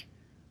back.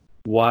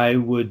 Why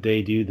would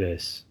they do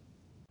this?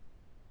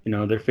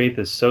 Their faith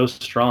is so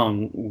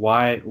strong.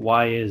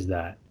 Why is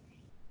that?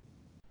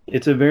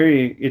 It's a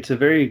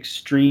very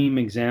extreme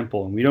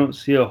example, and we don't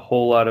see a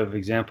whole lot of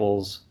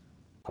examples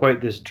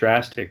quite this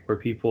drastic where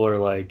people are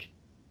like,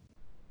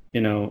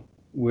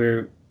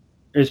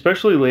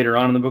 especially later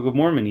on in the Book of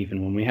Mormon,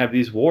 even when we have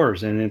these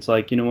wars, and it's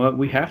like,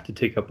 we have to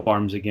take up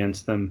arms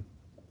against them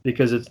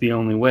because it's the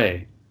only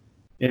way.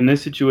 In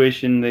this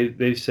situation,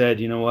 they've said,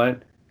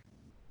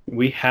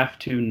 we have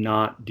to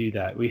not do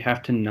that. We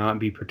have to not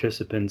be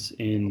participants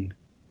in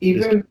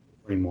this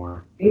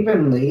anymore.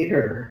 Even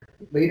later,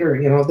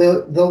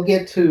 they'll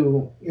get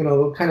to,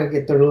 they'll kind of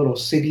get their little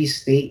city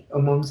state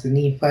amongst the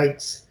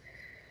Nephites,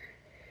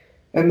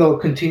 and they'll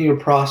continue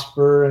to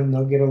prosper, and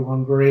they'll get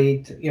along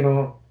great,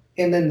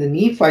 and then the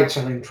Nephites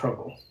are in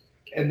trouble.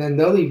 And then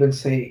they'll even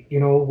say,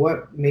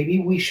 what, maybe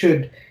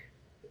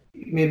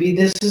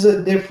this is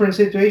a different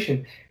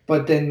situation.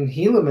 But then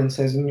Helaman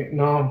says,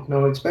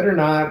 no, it's better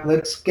not.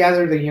 Let's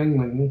gather the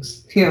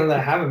younglings,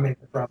 that haven't made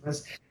the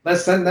promise.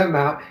 Let's send them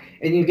out.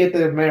 And you get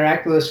the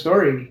miraculous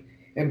story.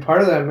 And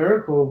part of that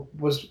miracle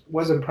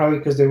wasn't probably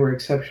because they were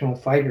exceptional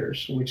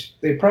fighters, which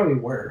they probably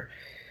were.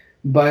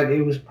 But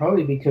it was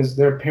probably because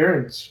their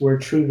parents were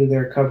true to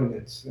their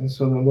covenants. And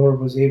so the Lord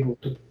was able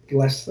to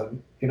bless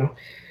them,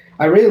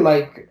 I really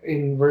like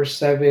in verse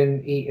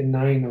 7, 8, and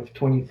 9 of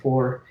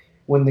 24,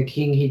 when the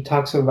king, he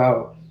talks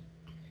about,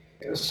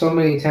 so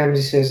many times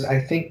he says, I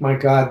thank my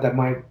God that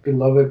my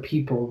beloved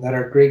people, that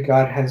our great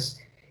God has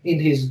in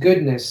his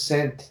goodness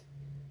sent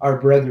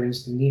our brethren,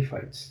 the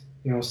Nephites,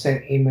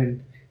 sent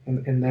Ammon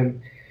and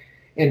them.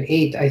 And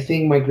 8, I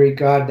thank my great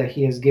God that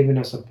he has given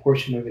us a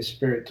portion of his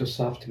spirit to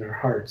soften our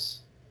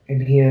hearts.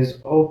 And he has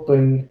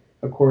opened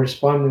a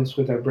correspondence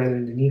with our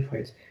brethren, the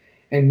Nephites.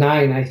 And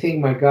 9, I thank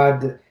my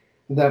God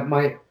that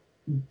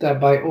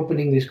by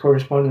opening this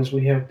correspondence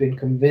we have been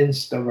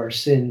convinced of our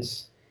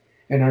sins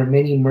and our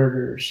many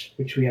murders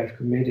which we have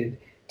committed.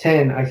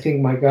 10, I thank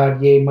my God,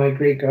 yea, my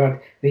great God,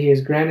 that he has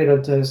granted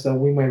unto us that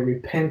we might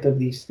repent of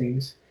these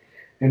things,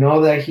 and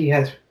all that he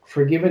hath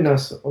forgiven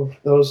us of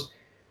those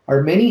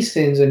our many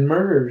sins and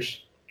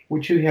murders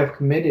which we have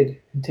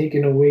committed, and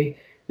taken away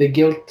the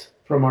guilt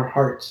from our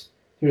hearts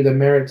through the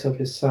merits of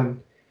his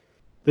Son.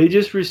 They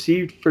just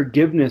received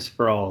forgiveness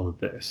for all of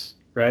this,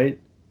 right?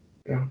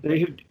 Yeah.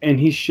 And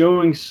he's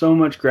showing so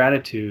much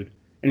gratitude.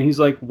 And he's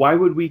like, why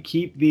would we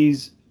keep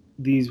these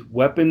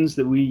weapons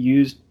that we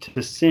used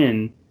to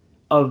sin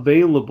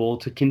available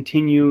to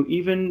continue,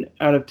 even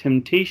out of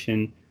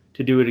temptation,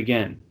 to do it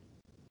again?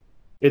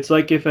 It's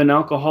like if an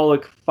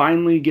alcoholic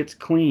finally gets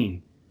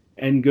clean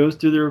and goes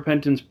through the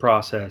repentance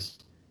process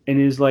and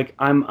is like,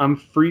 I'm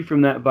free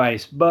from that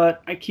vice,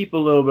 but I keep a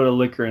little bit of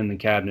liquor in the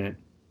cabinet.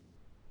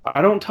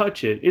 I don't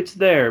touch it. It's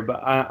there,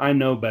 but I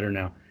know better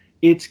now.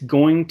 It's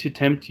going to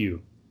tempt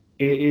you.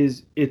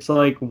 It's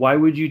like, why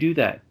would you do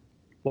that?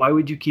 Why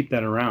would you keep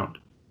that around?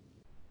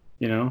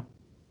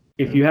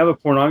 If you have a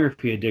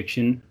pornography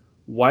addiction,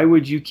 why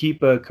would you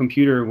keep a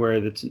computer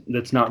where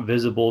that's not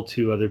visible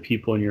to other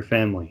people in your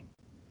family?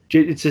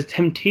 It's a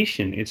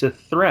temptation. It's a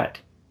threat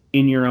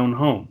in your own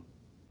home,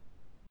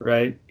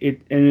 right?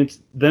 And it's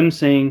them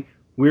saying,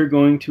 we're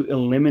going to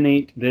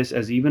eliminate this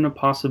as even a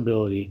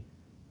possibility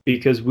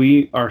because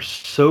we are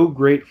so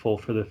grateful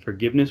for the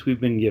forgiveness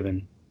we've been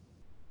given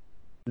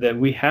that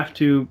we have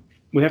to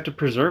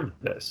preserve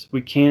this.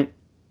 We can't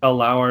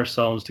allow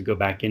ourselves to go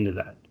back into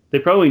that. They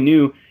probably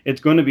knew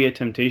it's going to be a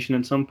temptation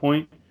at some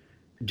point,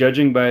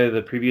 judging by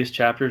the previous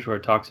chapters where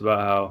it talks about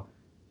how,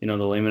 the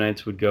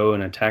Lamanites would go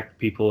and attack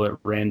people at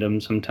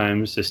random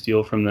sometimes to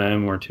steal from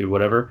them or to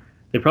whatever.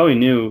 They probably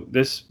knew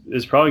this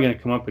is probably going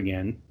to come up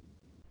again,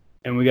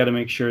 and we got to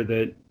make sure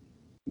that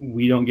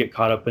we don't get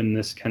caught up in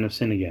this kind of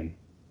sin again.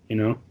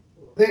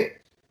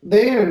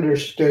 They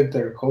understood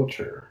their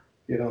culture,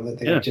 that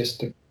they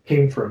just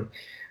came from.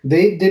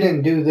 They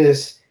didn't do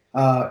this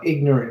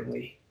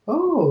ignorantly.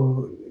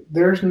 Oh,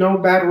 there's no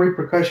bad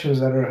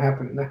repercussions that are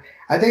happening.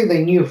 I think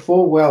they knew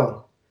full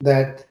well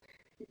that,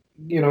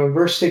 in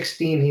verse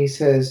 16 he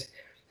says,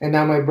 and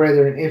now, my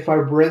brethren, if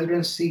our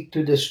brethren seek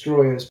to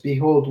destroy us,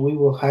 behold, we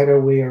will hide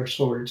away our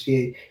swords.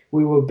 Yea,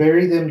 we will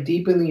bury them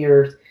deep in the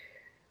earth,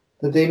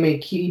 that they may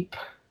keep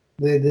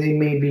that they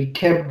may be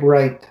kept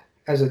bright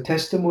as a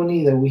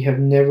testimony that we have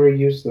never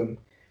used them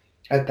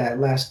at that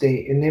last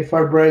day. And if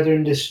our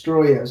brethren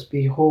destroy us,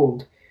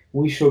 behold,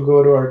 we shall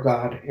go to our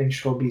God and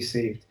shall be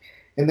saved.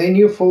 And they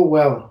knew full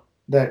well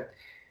that,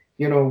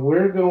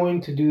 we're going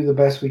to do the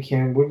best we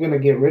can. We're going to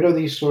get rid of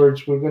these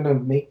swords. We're going to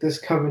make this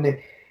covenant.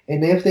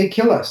 And if they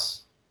kill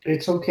us,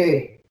 it's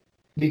okay,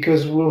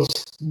 because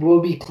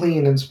we'll be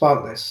clean and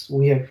spotless.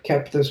 We have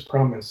kept this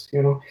promise,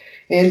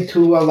 And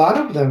to a lot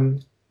of them,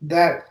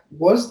 that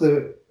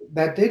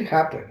did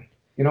happen.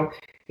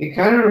 It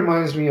kind of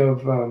reminds me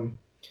of when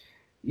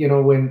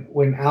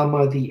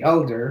Alma the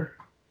Elder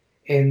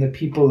and the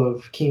people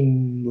of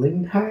King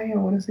Limhai, I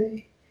want to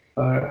say,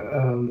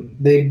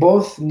 they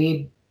both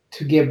need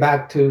to get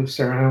back to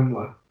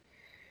Zarahemla.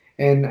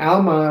 And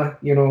Alma,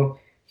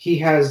 he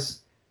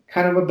has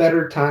kind of a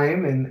better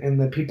time, and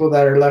the people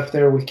that are left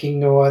there with King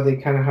Noah, they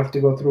kind of have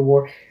to go through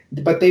war.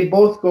 But they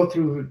both go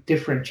through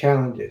different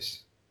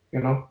challenges,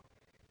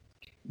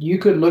 You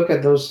could look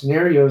at those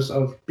scenarios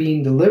of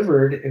being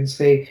delivered and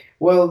say,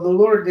 well, the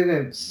Lord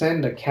didn't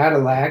send a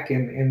Cadillac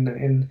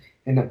and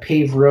a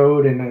paved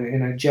road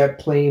and a jet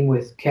plane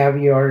with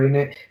caviar in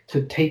it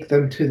to take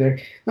them to their...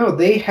 No,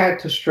 they had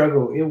to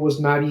struggle. It was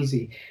not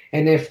easy.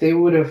 And if they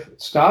would have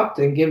stopped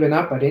and given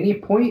up at any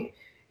point,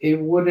 it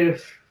would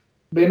have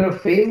been a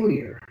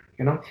failure.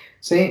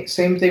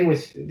 Same thing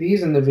with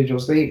these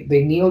individuals. They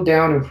kneel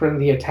down in front of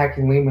the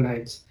attacking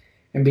Lamanites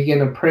and begin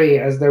to pray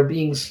as they're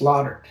being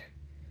slaughtered.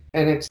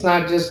 And it's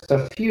not just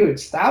a few,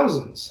 it's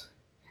thousands.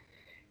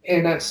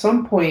 And at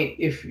some point,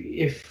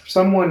 if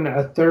someone,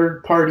 a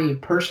third-party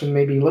person,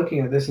 may be looking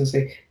at this and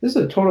say, this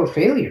is a total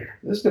failure.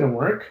 This didn't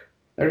work.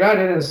 Their God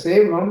didn't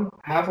save them.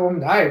 Half of them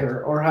died,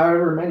 or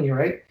however many,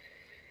 right?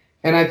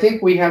 And I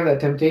think we have that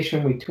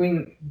temptation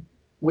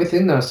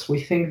within us.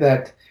 We think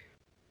that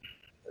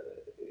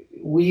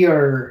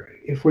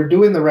if we're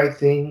doing the right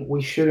thing,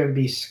 we shouldn't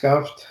be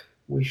scuffed.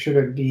 We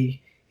shouldn't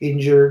be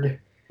injured.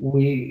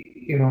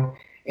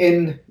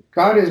 And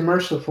God is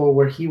merciful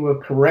where he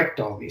will correct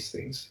all these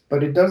things.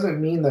 But it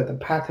doesn't mean that the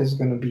path is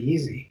going to be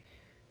easy.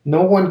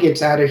 No one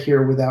gets out of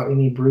here without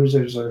any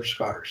bruises or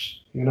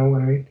scars. You know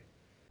what I mean?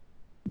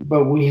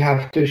 But we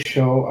have to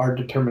show our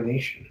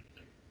determination.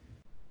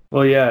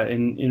 Well, yeah,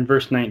 in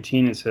verse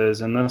 19 it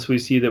says, and thus we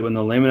see that when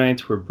the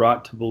Lamanites were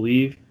brought to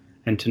believe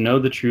and to know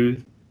the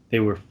truth, they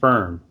were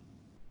firm,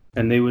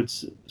 and they would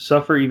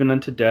suffer even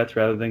unto death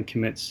rather than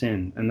commit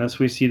sin. And thus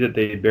we see that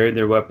they buried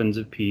their weapons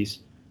of peace,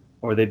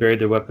 or they buried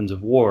their weapons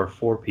of war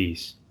for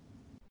peace.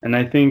 And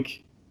I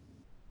think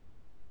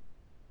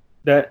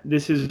that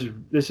this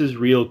is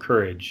real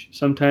courage.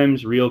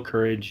 Sometimes real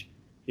courage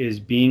is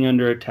being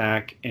under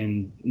attack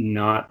and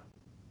not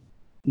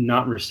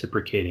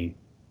reciprocating.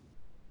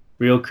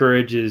 Real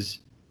courage is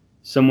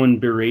someone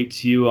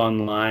berates you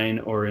online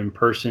or in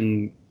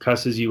person,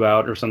 cusses you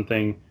out or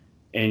something,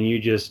 and you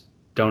just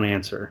don't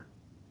answer.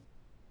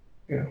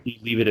 Yeah. You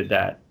leave it at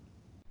that.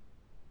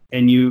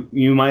 And you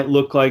might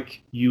look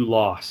like you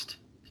lost.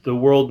 The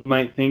world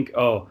might think,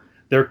 oh,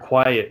 they're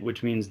quiet,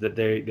 which means that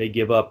they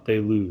give up, they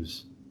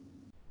lose.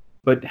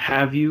 But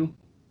have you,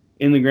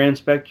 in the grand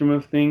spectrum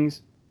of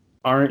things,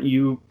 aren't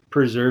you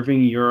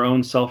preserving your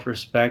own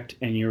self-respect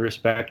and your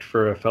respect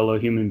for a fellow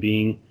human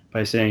being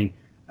by saying,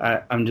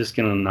 I'm just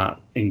going to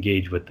not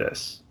engage with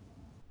this.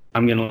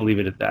 I'm going to leave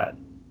it at that.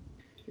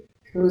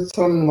 It was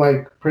something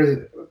like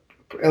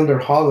Elder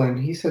Holland.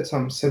 He said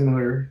something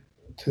similar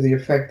to the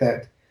effect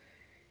that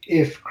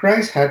if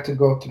Christ had to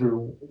go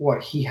through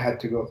what he had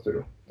to go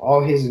through,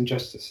 all his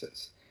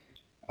injustices,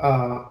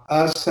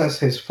 us as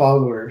his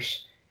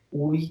followers,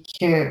 we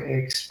can't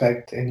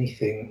expect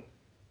anything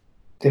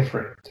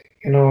different.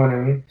 You know what I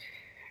mean?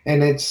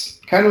 And it's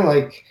kind of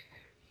like,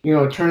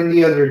 turn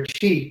the other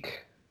cheek.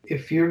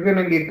 If you're going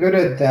to get good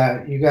at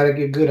that, you got to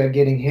get good at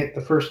getting hit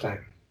the first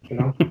time,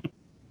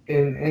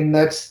 and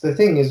that's the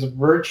thing, is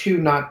virtue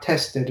not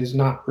tested is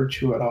not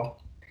virtue at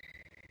all.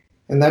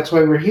 And that's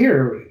why we're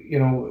here.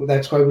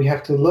 That's why we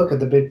have to look at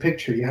the big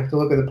picture. You have to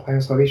look at the plan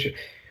of salvation.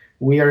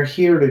 We are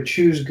here to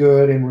choose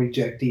good and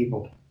reject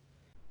evil.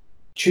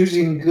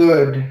 Choosing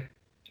good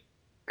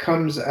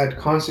comes at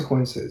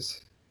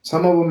consequences.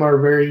 Some of them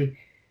are very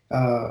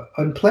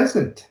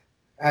unpleasant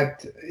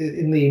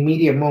in the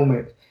immediate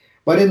moment.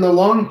 But in the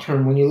long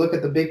term, when you look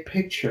at the big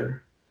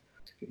picture,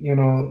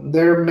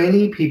 there are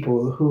many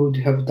people who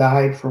have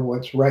died for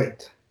what's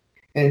right.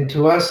 And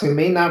to us, it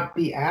may not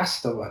be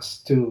asked of us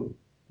to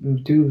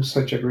do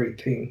such a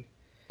great thing.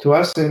 To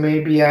us, it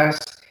may be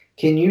asked,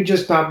 can you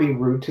just not be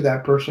rude to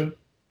that person?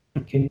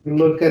 Can you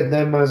look at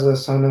them as a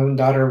son and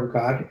daughter of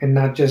God and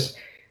not just,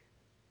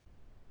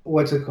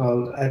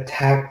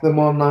 attack them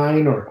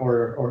online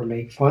or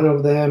make fun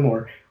of them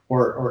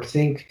or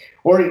think,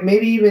 or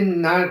maybe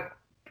even not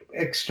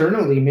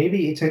externally,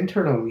 maybe it's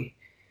internally.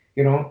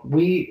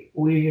 We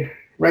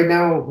right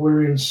now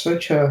we're in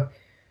such a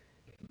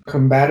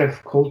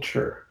combative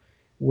culture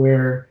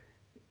where,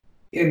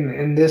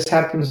 and this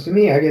happens to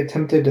me, I get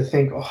tempted to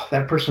think, oh,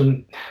 that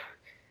person,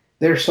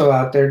 they're so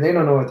out there, they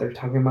don't know what they're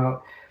talking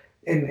about.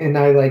 and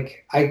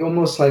I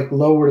almost like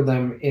lower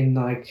them in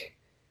like,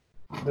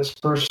 this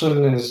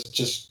person is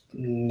just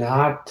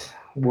not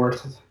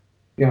worth,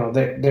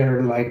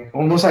 they're like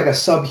almost like a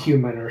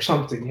subhuman or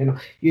something.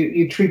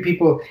 You treat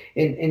people,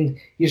 and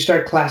you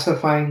start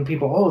classifying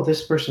people. Oh,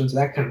 this person's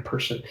that kind of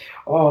person.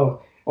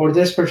 Oh, or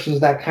this person's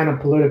that kind of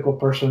political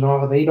person.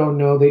 Oh, they don't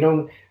know, they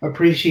don't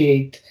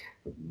appreciate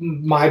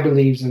my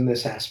beliefs in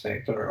this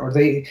aspect, or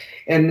they,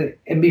 and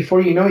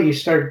before you know it, you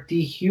start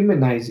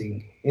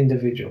dehumanizing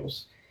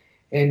individuals,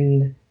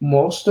 and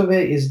most of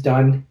it is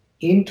done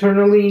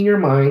internally in your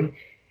mind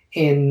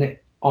and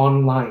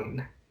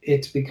online.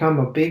 It's become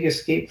a big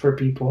escape for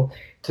people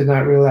to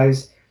not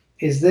realize,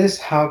 is this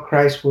how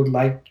Christ would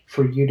like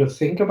for you to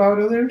think about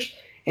others?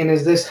 And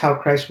is this how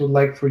Christ would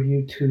like for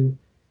you to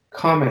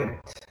comment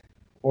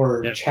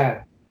or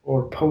chat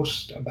or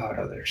post about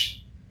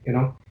others?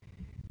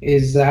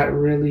 Is that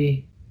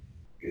really,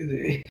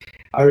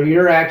 are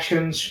your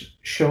actions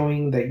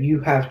showing that you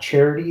have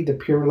charity, the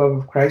pure love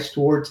of Christ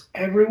towards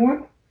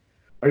everyone?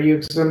 Are you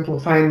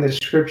exemplifying the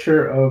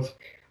scripture of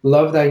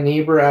love thy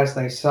neighbor as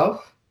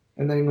thyself?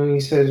 And then when he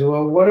says,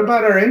 well, what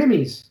about our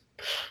enemies?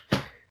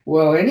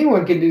 Well,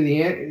 anyone can do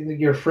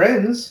your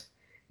friends.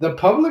 The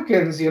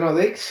publicans,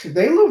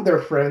 they love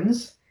their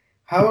friends.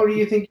 How do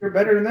you think you're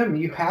better than them?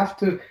 You have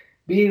to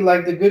be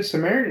like the Good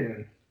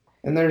Samaritan.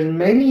 And there's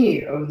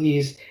many of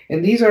these,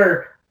 and these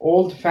are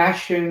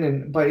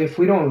old-fashioned, but if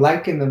we don't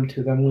liken them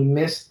to them, we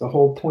miss the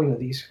whole point of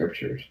these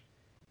scriptures.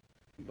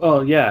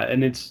 Well, yeah,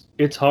 and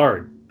it's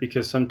hard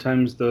because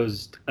sometimes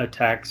those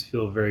attacks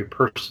feel very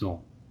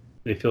personal.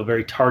 They feel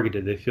very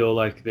targeted. They feel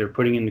like they're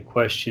putting into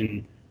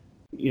question,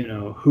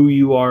 who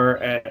you are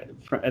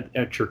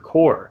at your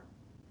core.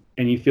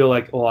 And you feel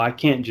like, oh, I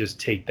can't just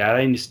take that.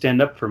 I need to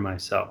stand up for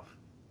myself,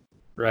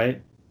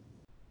 right?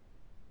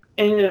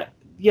 And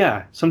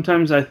yeah,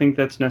 sometimes I think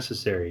that's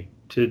necessary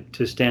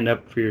to stand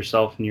up for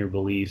yourself and your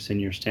beliefs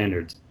and your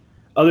standards.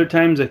 Other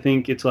times I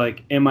think it's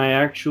like, am I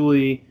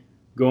actually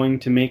going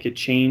to make a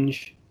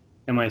change?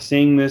 Am I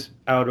saying this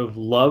out of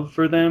love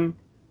for them?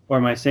 Or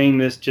am I saying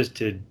this just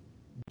to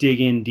dig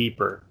in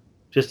deeper?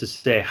 Just to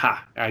say,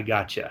 ha, I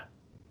gotcha.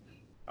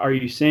 Are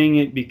you saying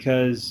it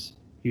because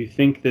you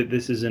think that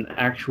this is an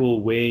actual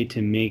way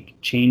to make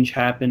change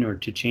happen or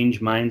to change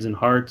minds and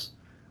hearts?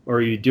 Or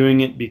are you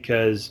doing it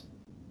because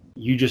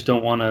you just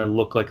don't want to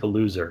look like a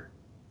loser?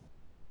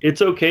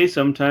 It's okay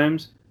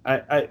sometimes.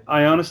 I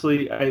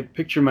honestly, I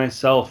picture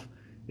myself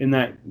in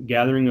that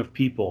gathering of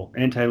people,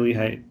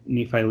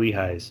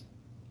 Nephi-Lehi's,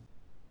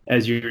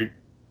 as you're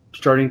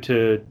starting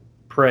to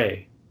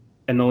pray,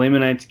 and the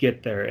Lamanites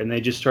get there, and they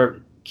just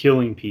start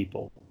killing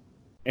people.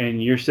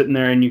 And you're sitting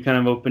there, and you kind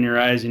of open your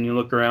eyes, and you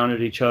look around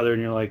at each other,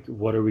 and you're like,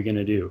 what are we going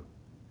to do?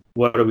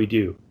 What do we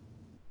do?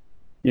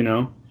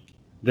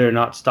 They're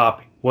not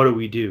stopping. What do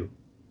we do?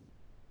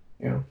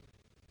 Yeah.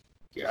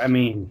 I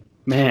mean,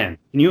 man,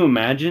 can you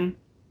imagine?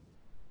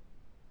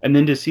 And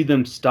then to see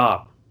them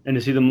stop and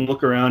to see them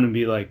look around and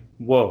be like,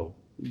 whoa,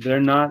 they're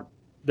not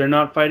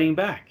fighting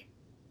back.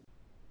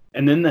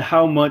 And then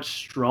how much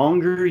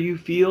stronger you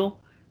feel,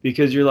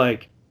 because you're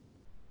like,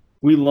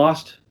 we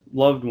lost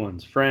loved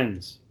ones,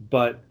 friends,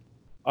 but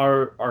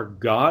our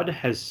God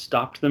has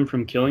stopped them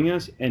from killing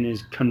us and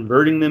is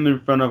converting them in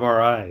front of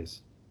our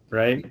eyes,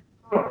 right?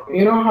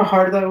 You know how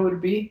hard that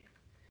would be?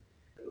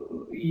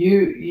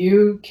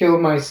 You kill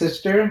my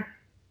sister,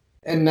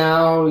 and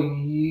now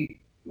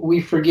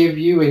we forgive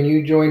you, and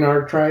you join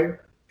our tribe,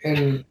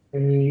 and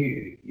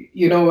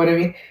you know what I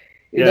mean?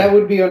 Yeah. That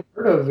would be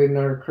unheard of in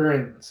our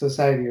current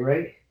society,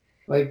 right?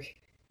 Like,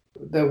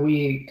 that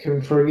we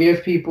can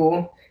forgive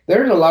people.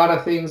 There's a lot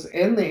of things,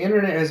 and the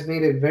internet has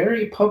made it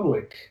very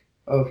public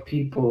of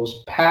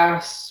people's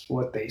past,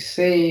 what they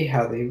say,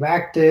 how they've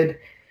acted,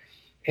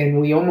 and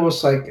we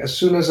almost like, as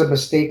soon as a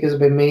mistake has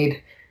been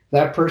made,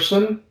 that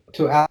person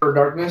to outer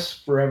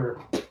darkness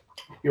forever.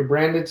 You're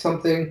branded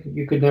something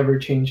you could never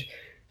change.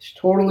 It's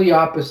totally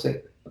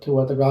opposite to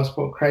what the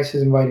gospel of Christ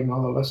is inviting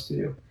all of us to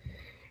do.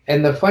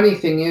 And the funny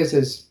thing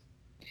is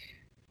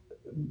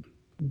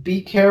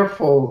be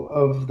careful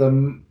of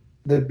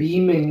the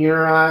beam in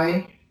your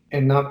eye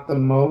and not the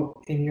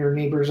mote in your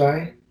neighbor's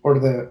eye, or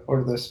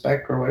the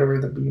speck, or whatever,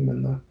 the beam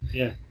in the,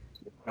 yeah,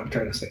 I'm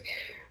trying to say.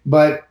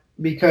 But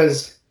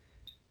because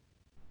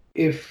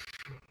if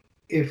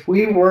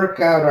we work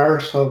out our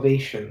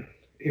salvation,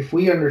 if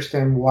we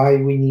understand why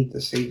we need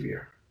the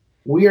Savior,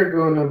 we are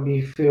going to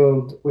be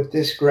filled with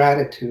this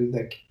gratitude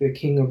that the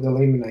King of the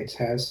Lamanites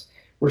has.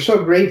 We're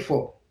so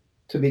grateful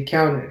to be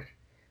counted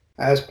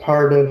as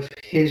part of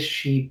his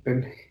sheep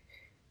and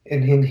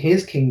in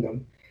his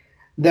kingdom,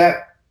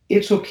 that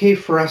it's okay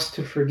for us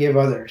to forgive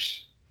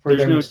others for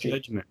their mistakes. There's no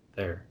judgment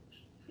there.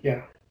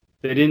 Yeah.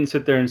 They didn't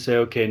sit there and say,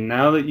 okay,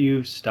 now that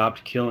you've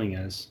stopped killing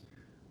us,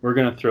 we're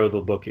going to throw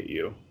the book at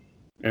you.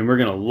 And we're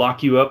going to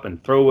lock you up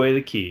and throw away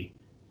the key.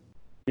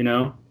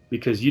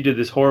 Because you did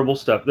this horrible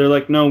stuff. They're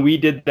like, no, we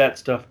did that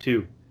stuff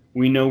too.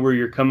 We know where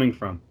you're coming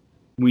from.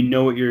 We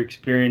know what you're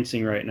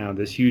experiencing right now,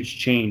 this huge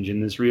change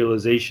and this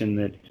realization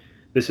that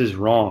this is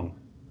wrong.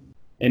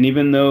 And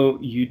even though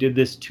you did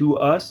this to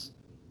us,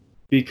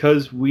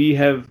 because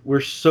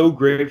we're so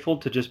grateful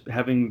to just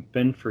having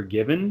been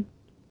forgiven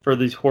for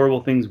these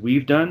horrible things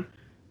we've done,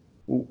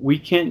 we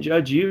can't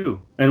judge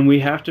you, and we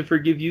have to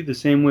forgive you the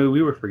same way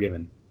we were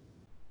forgiven.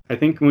 I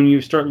think when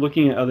you start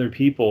looking at other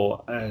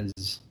people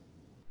as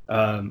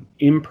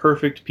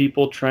imperfect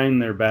people trying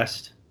their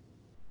best,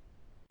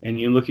 and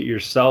you look at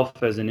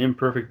yourself as an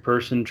imperfect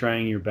person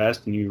trying your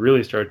best, and you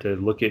really start to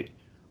look at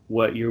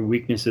what your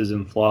weaknesses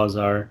and flaws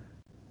are,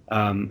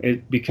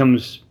 it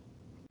becomes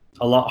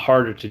a lot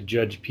harder to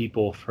judge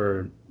people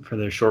for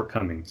their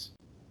shortcomings.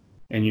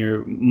 And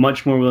you're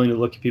much more willing to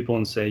look at people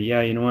and say,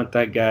 yeah, you know what,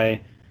 that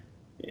guy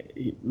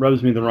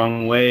rubs me the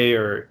wrong way,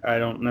 or I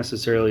don't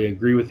necessarily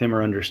agree with him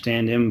or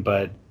understand him,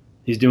 but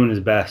he's doing his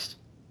best.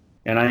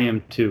 And I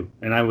am too.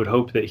 And I would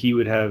hope that he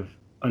would have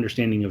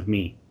understanding of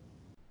me.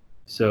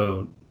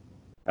 So,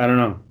 I don't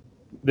know.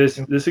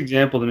 This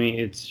example to me,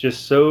 it's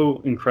just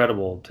so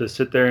incredible to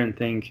sit there and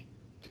think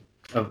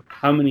of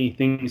how many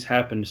things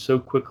happened so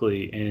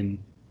quickly, and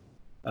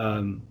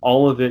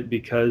all of it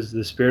because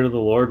the Spirit of the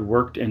Lord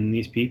worked in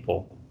these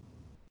people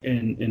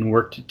and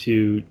worked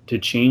to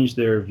change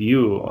their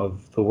view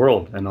of the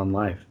world and on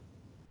life.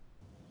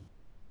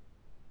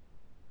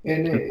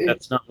 And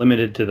that's not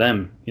limited to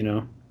them, you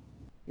know.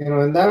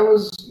 And that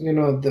was,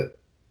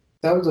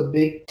 that was a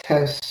big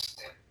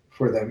test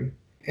for them,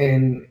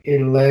 and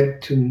it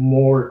led to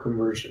more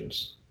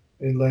conversions.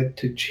 It led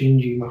to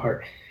changing the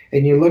heart.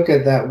 And you look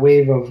at that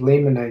wave of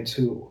Lamanites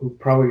who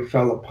probably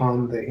fell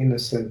upon the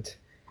innocent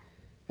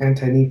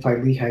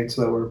anti-Nephite Lehites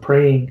that were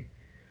praying.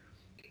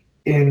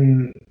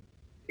 In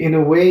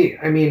a way,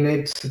 I mean,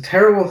 it's a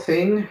terrible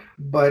thing,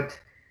 but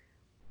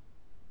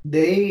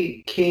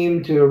they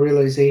came to a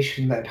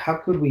realization that how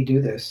could we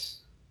do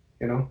this?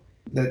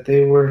 That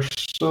they were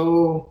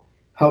so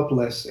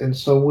helpless and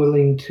so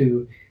willing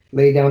to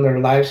lay down their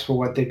lives for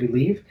what they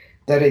believe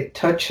that it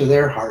touched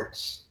their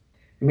hearts.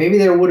 Maybe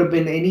there would have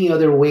been any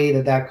other way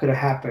that could have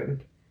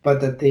happened, but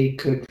that they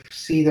could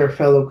see their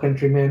fellow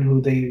countrymen who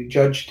they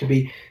judged to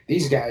be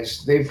these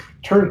guys. They've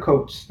turned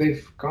coats.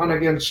 They've gone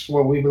against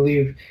what we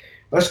believe.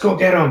 Let's go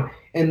get them.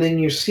 And then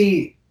you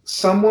see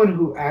someone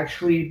who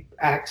actually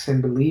acts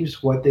and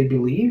believes what they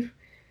believe.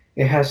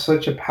 It has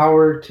such a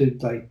power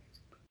to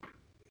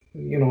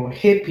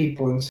hit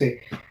people and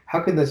say,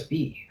 how can this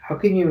be? How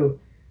can you,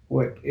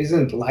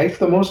 isn't life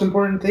the most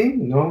important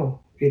thing? No,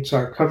 it's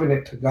our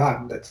covenant to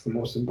God that's the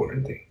most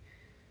important thing.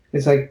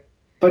 It's like,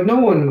 but no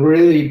one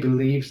really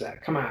believes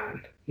that. Come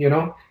on,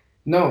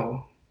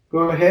 no,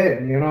 go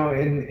ahead,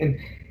 and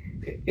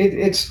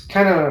it's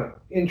kind of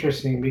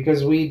interesting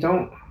because we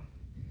don't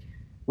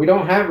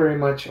have very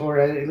much, or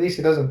at least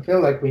it doesn't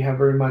feel like we have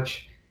very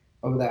much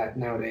of that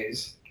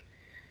nowadays.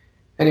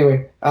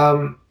 Anyway,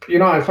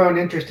 I found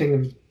interesting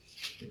in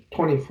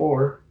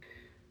 24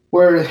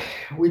 where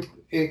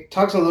it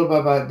talks a little bit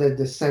about the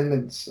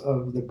descendants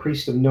of the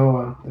priest of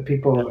Noah, the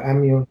people of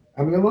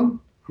Amulon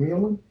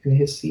and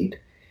his seed,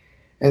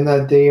 and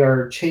that they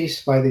are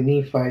chased by the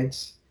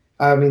Nephites.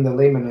 The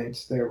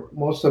Lamanites.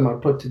 Most of them are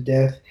put to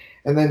death,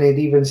 and then it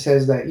even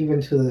says that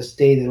even to this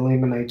day the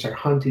Lamanites are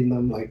hunting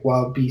them like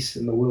wild beasts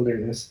in the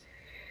wilderness.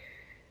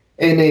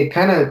 And it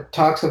kind of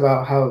talks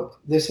about how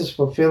this is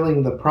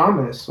fulfilling the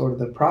promise or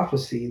the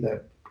prophecy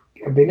that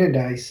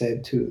Abinadi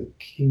said to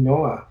King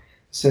Noah.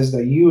 It says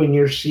that you and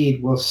your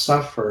seed will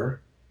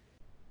suffer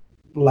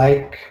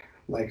like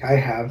I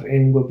have,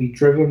 and will be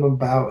driven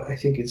about. I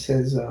think it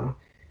says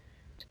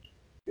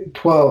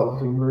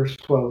 12, in verse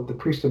 12, the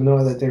priest of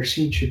Noah, that their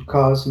seed should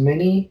cause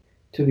many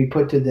to be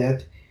put to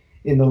death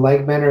in the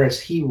like manner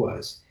as he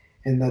was,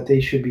 and that they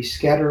should be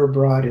scattered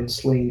abroad and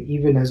slain,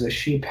 even as a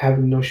sheep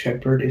having no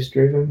shepherd is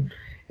driven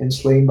and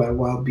slain by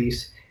wild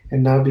beasts.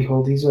 And now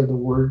behold, these are the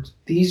words.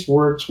 These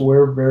words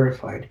were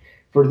verified,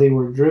 for they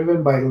were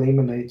driven by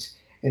Lamanites,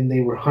 and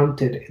they were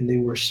hunted, and they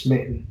were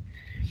smitten.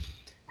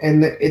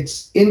 And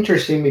it's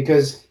interesting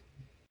because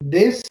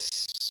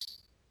this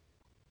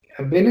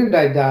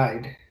Abinadi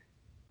died,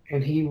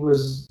 and he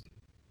was,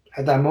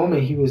 at that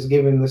moment, he was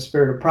given the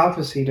spirit of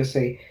prophecy to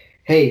say,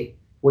 hey,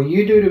 what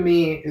you do to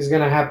me is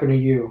going to happen to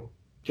you,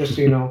 just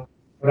so you know.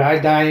 But I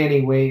die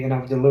anyway, and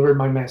I've delivered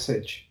my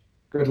message.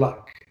 Good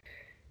luck.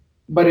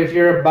 But if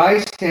you're a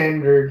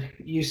bystander,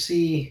 you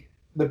see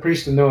the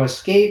priest of Noah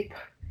escape,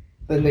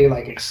 then they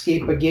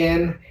escape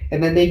again,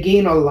 and then they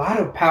gain a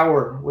lot of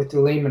power with the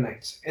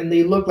Lamanites, and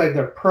they look like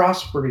they're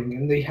prospering,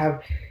 and they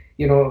have,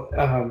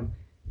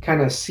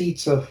 kind of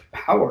seats of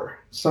power.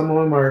 Some of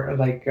them are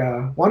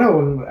one of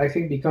them I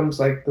think becomes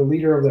like the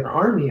leader of their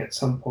army at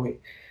some point.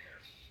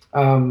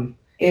 And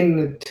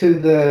to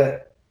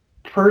the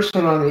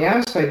person on the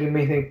outside, you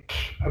may think,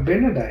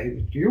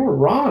 Abinadi, you were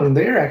wrong.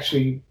 They're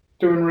actually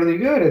doing really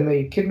good, and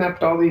they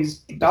kidnapped all these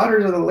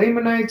daughters of the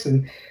Lamanites,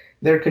 and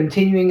they're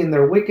continuing in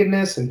their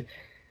wickedness, and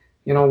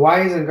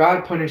why isn't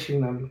God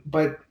punishing them?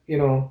 But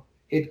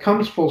it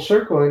comes full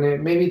circle,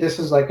 and maybe this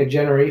is like a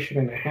generation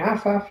and a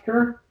half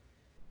after.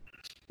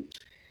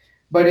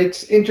 But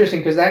it's interesting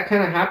because that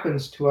kind of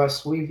happens to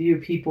us. We view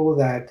people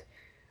that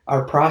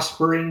are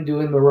prospering,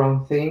 doing the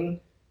wrong thing,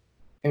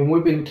 And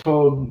we've been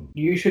told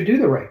you should do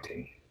the right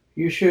thing.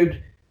 You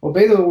should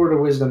obey the word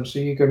of wisdom so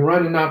you can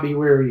run and not be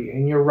weary.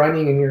 And you're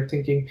running and you're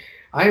thinking,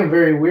 I am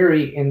very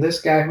weary, and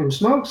this guy who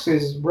smokes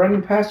is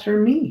running faster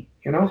than me,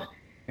 you know?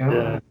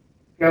 Yeah.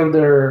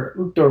 Elder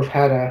Uchtdorf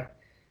had a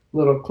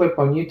little clip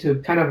on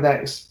YouTube, kind of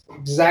that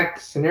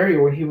exact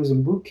scenario when he was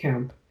in boot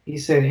camp. He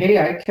said, hey,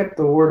 I kept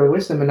the word of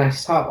wisdom, and I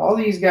saw all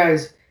these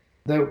guys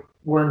that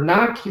were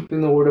not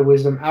keeping the word of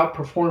wisdom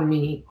outperform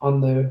me on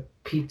the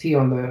PT,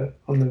 on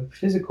the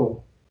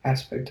physical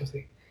aspect of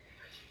things.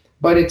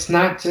 But it's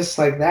not just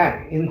like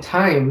that. In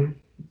time,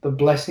 the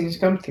blessings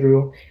come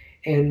through,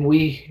 and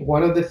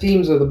one of the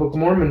themes of the Book of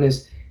Mormon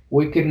is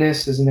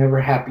wickedness is never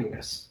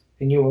happiness.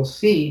 And you will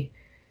see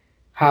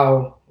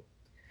how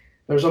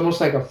there's almost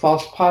like a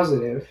false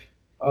positive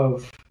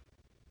of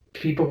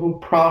people who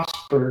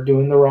prosper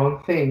doing the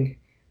wrong thing,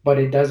 but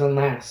it doesn't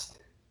last.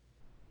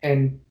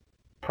 And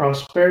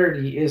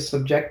prosperity is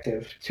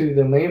subjective. To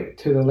the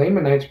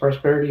Lamanites,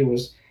 prosperity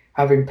was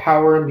having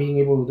power and being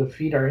able to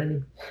defeat our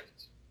enemies.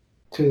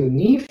 To the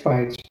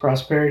Nephites,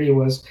 prosperity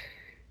was,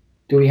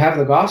 do we have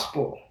the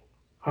gospel?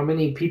 How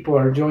many people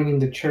are joining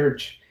the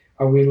church?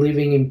 Are we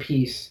living in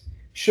peace?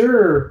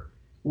 Sure,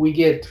 we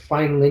get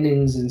fine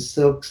linens and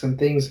silks and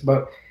things,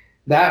 but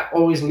that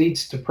always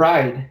leads to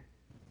pride.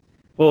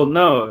 Well,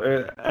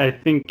 no, I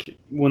think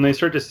when they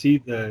start to see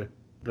the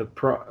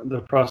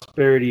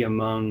prosperity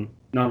among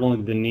not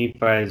only the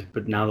Nephites,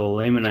 but now the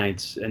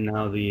Lamanites and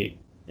now the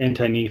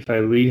anti-Nephi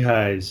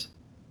Lehi's,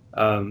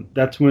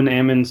 that's when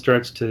Ammon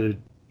starts to,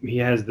 he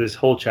has this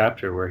whole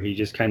chapter where he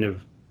just kind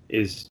of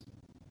is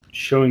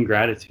showing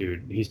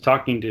gratitude. He's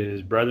talking to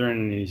his brethren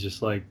and he's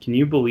just like, can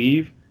you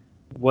believe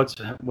what's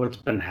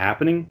been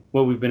happening,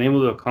 what we've been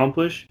able to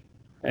accomplish?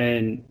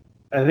 And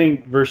I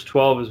think verse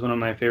 12 is one of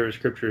my favorite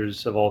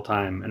scriptures of all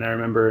time. And I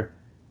remember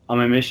on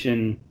my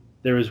mission,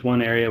 there was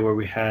one area where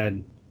we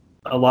had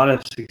a lot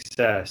of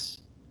success.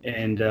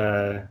 And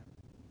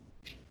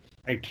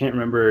I can't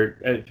remember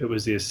if it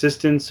was the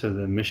assistants or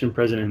the mission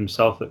president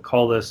himself that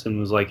called us and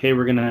was like, hey,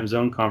 we're going to have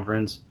zone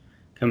conference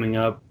coming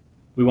up.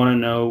 We want to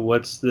know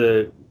what's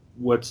the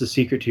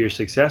secret to your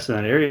success in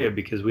that area,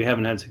 because we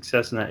haven't had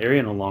success in that area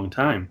in a long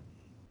time.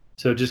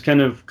 So just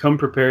kind of come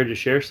prepared to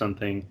share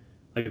something.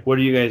 Like, what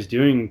are you guys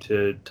doing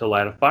to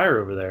light a fire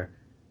over there?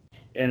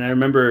 And I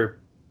remember,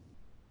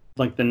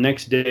 like, the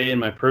next day in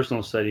my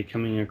personal study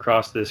coming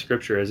across this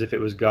scripture as if it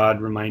was God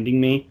reminding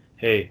me,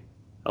 hey,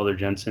 Elder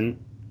Jensen,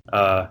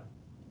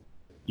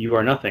 you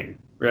are nothing,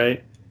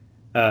 right?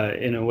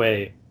 In a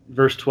way.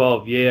 Verse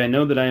 12, yea, I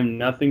know that I am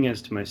nothing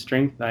as to my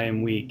strength, I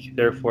am weak.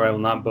 Therefore I will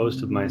not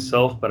boast of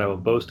myself, but I will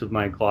boast of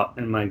my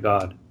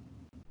God.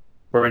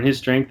 For in his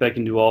strength I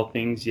can do all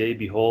things, yea,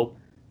 behold,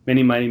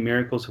 many mighty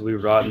miracles have we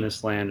wrought in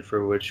this land,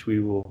 for which we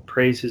will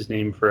praise his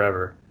name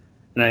forever.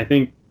 And I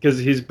think, because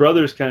his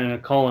brothers kind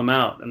of call him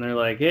out, and they're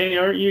like, hey,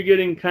 aren't you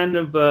getting kind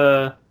of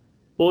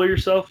full of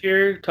yourself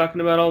here, talking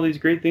about all these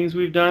great things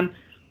we've done?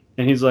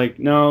 And he's like,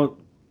 no,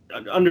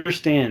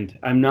 understand,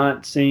 I'm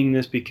not saying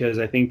this because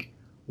I think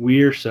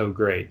we're so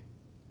great.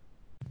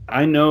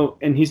 I know,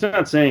 and he's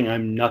not saying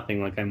I'm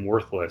nothing, like I'm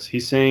worthless.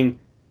 He's saying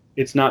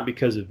it's not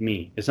because of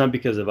me. It's not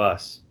because of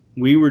us.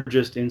 We were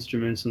just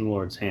instruments in the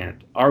Lord's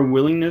hand. Our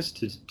willingness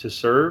to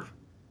serve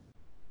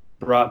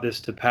brought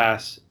this to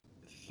pass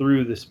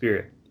through the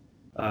Spirit.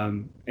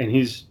 And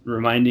he's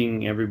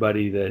reminding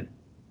everybody that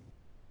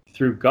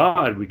through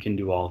God we can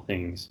do all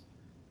things.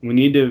 We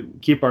need to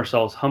keep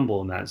ourselves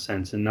humble in that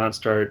sense and not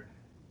start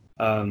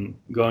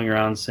going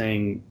around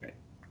saying,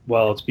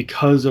 well, it's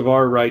because of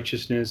our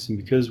righteousness and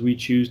because we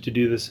choose to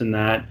do this and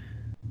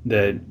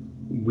that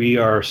we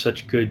are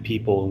such good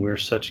people and we're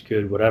such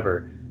good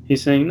whatever.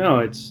 He's saying,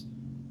 no,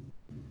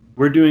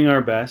 we're doing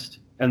our best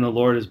and the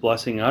Lord is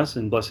blessing us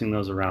and blessing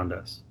those around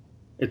us.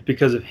 It's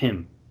because of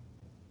him.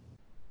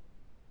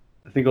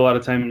 I think a lot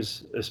of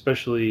times,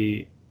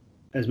 especially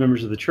as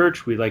members of the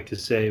church, we like to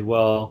say,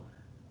 well,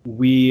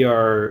 we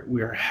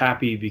are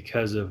happy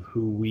because of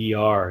who we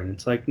are. And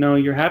it's like, no,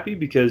 you're happy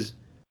because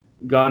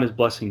God is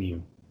blessing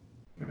you.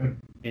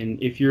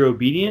 And if you're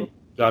obedient,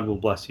 God will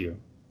bless you.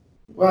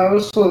 Well,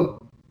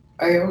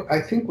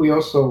 I think we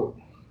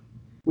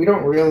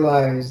don't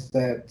realize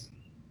that,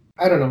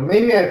 I don't know,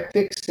 maybe I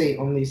fixate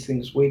on these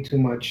things way too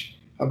much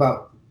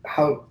about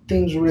how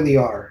things really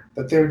are,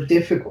 that they're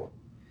difficult,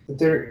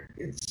 that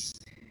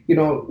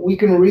we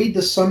can read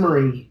the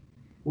summary,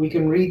 we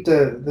can read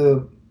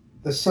the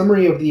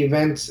summary of the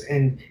events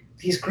and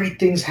these great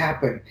things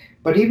happen.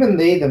 But even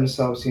they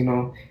themselves,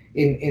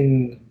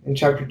 in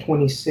chapter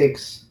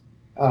 26,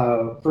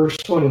 verse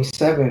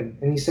 27,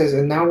 and he says,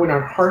 and now when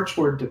our hearts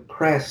were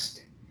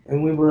depressed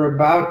and we were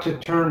about to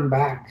turn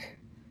back,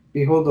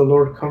 behold, the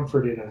Lord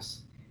comforted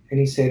us. And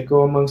he said,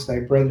 go amongst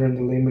thy brethren,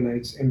 the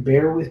Lamanites, and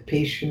bear with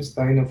patience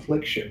thine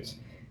afflictions,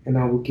 and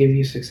I will give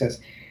you success.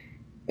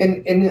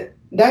 And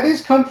that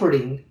is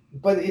comforting,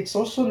 but it's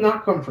also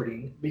not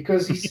comforting,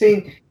 because he's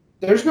saying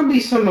there's going to be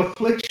some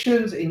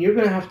afflictions and you're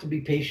going to have to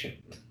be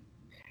patient.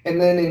 And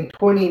then in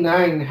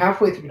 29,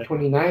 halfway through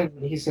 29,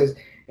 he says,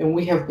 and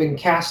we have been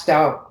cast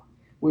out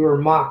We were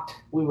mocked,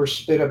 we were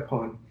spit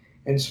upon,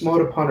 and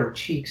smote upon our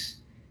cheeks,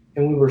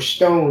 and we were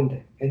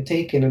stoned, and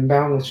taken, and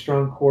bound with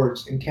strong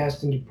cords, and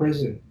cast into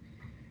prison.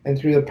 And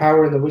through the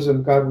power and the wisdom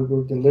of God we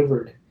were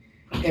delivered.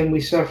 And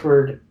we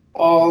suffered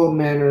all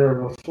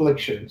manner of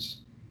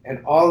afflictions.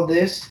 And all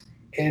this,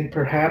 and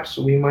perhaps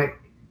we might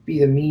be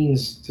the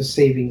means to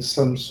saving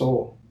some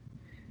soul.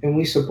 And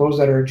we suppose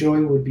that our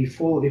joy would be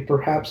full if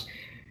perhaps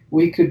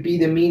we could be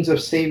the means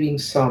of saving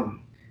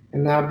some.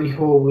 And now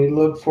behold, we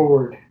look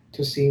forward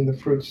to seeing the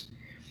fruits.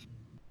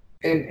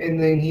 And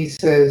then he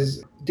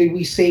says, did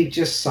we save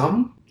just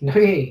some?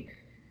 Nay,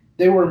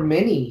 there were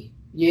many,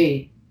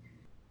 yea,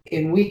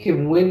 and we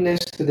can witness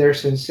to their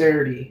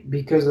sincerity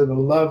because of the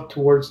love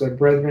towards their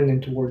brethren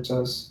and towards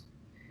us.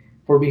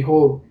 For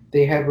behold,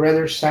 they had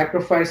rather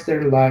sacrificed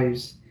their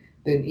lives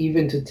than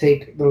even to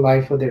take the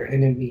life of their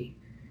enemy.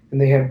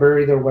 And they had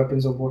buried their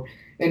weapons of war.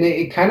 And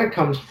it kind of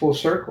comes full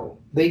circle.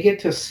 They get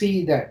to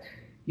see that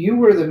you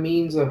were the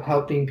means of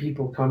helping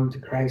people come to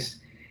Christ.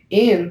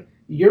 And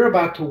you're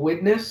about to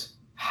witness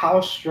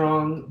how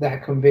strong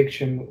that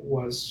conviction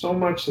was. So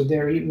much that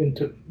they're even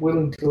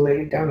willing to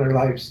lay down their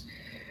lives.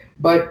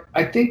 But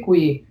I think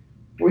we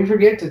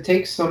forget to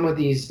take some of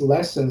these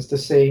lessons to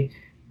say,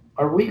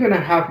 are we going to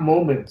have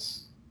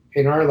moments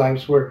in our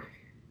lives where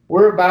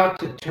we're about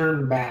to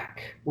turn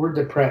back? We're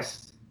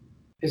depressed.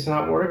 It's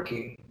not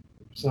working.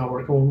 It's not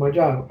working with my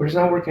job. Or it's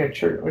not working at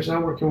church. Or it's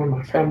not working with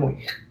my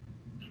family.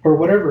 Or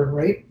whatever,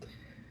 right?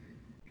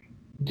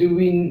 Do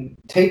we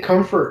take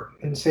comfort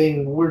in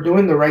saying we're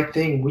doing the right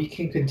thing? We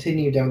can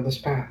continue down this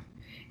path.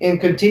 And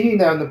continuing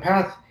down the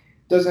path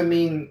doesn't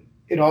mean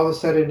it all of a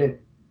sudden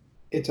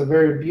it's a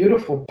very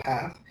beautiful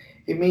path.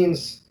 It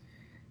means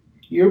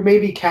you may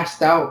be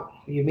cast out.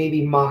 You may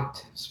be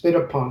mocked, spit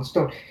upon,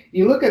 stoned.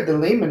 You look at the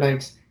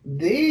Lamanites,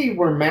 they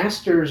were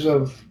masters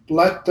of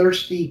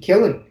bloodthirsty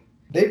killing.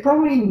 They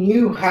probably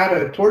knew how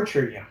to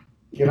torture you,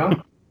 you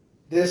know?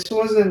 This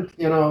wasn't,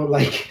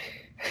 like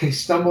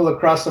stumble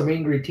across some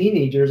angry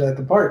teenagers at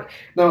the park.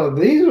 No,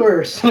 these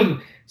were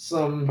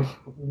some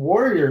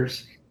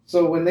warriors.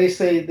 So when they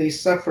say they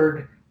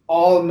suffered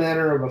all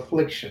manner of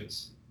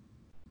afflictions,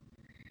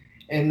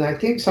 and I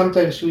think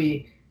sometimes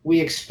we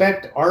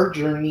expect our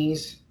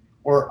journeys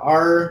or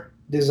our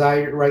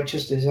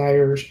righteous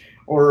desires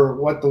or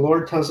what the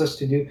Lord tells us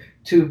to do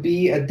to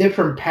be a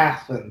different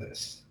path than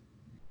this.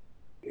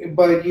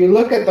 But you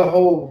look at the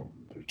whole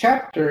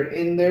chapter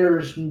and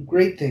there's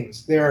great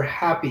things. They're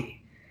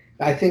happy.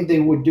 I think they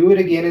would do it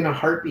again in a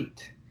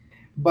heartbeat.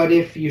 But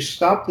if you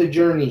stop the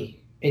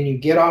journey and you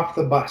get off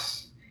the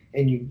bus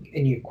and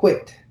you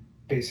quit,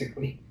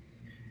 basically,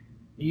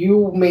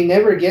 you may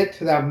never get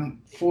to that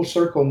full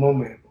circle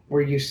moment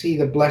where you see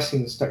the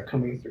blessings start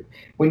coming through.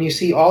 When you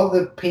see all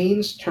the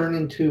pains turn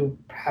into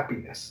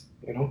happiness,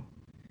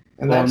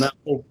 And that's that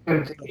whole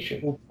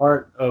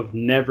part of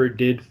never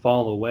did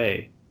fall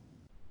away.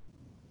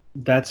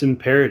 That's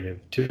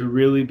imperative to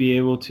really be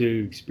able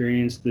to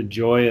experience the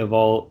joy of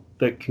all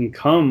that can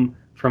come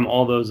from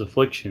all those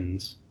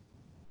afflictions.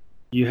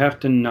 You have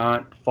to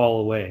not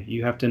fall away.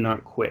 You have to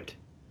not quit.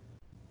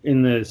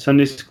 In the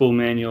Sunday School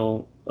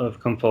Manual of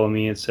Come Follow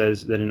Me, it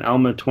says that in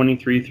Alma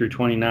 23 through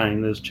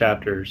 29, those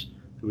chapters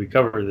that we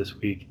cover this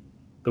week,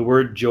 the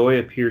word joy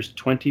appears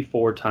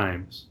 24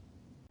 times,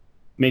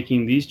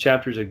 making these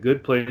chapters a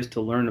good place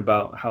to learn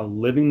about how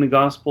living the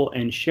gospel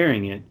and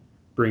sharing it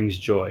brings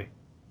joy.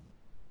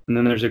 And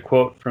then there's a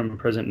quote from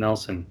President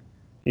Nelson.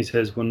 He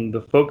says, when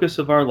the focus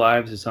of our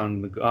lives is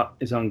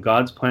on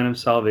God's plan of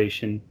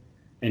salvation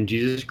and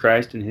Jesus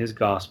Christ and his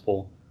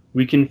gospel,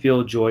 we can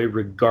feel joy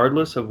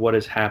regardless of what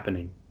is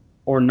happening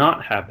or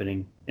not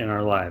happening in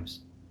our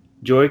lives.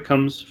 Joy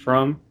comes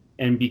from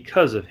and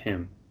because of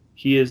him.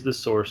 He is the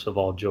source of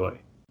all joy.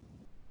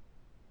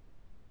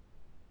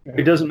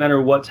 It doesn't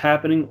matter what's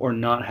happening or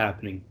not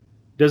happening.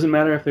 It doesn't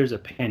matter if there's a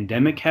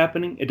pandemic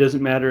happening. It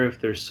doesn't matter if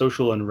there's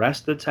social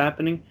unrest that's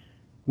happening.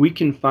 We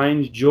can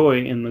find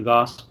joy in the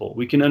gospel.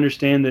 We can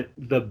understand that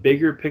the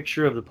bigger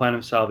picture of the plan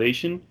of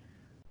salvation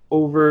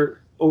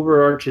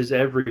overarches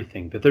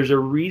everything. That there's a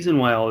reason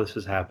why all this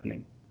is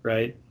happening,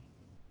 right?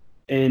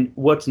 And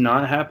what's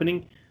not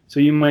happening. So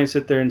you might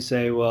sit there and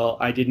say, well,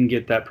 I didn't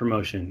get that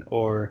promotion,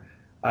 or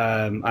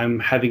I'm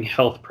having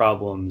health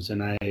problems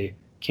and I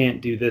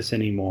can't do this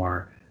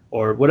anymore,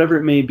 or whatever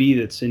it may be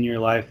that's in your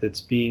life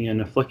that's being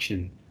an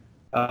affliction.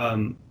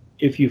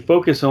 If you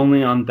focus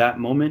only on that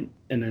moment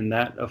and in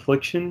that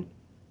affliction,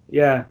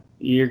 yeah,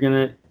 you're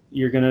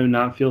gonna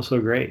not feel so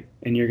great,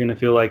 and you're gonna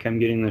feel like I'm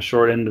getting the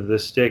short end of the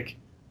stick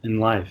in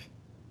life.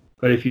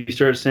 But if you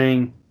start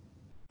saying,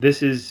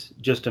 this is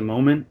just a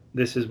moment,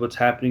 this is what's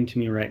happening to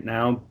me right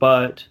now,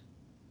 but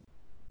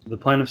the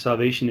plan of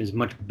salvation is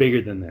much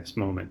bigger than this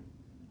moment.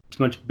 It's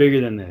much bigger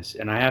than this,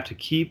 and I have to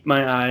keep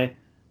my eye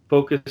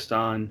focused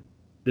on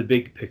the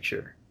big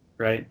picture,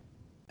 right?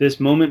 This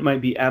moment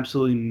might be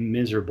absolutely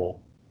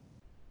miserable,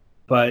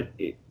 but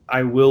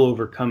I will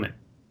overcome it.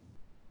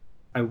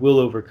 I will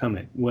overcome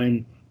it.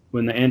 When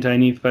the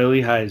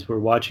Anti-Nephi-Lehi's were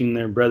watching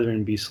their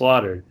brethren be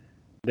slaughtered,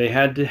 they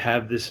had to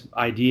have this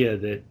idea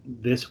that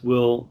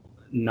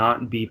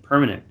not be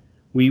permanent.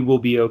 We will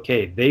be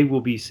okay. They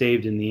will be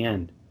saved in the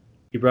end.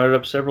 He brought it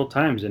up several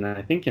times, and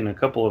I think in a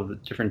couple of the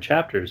different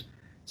chapters,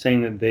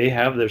 saying that they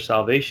have their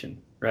salvation,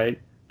 right?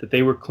 That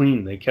they were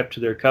clean, they kept to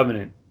their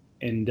covenant,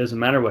 and it doesn't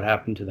matter what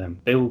happened to them.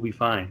 They will be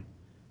fine.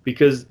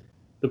 Because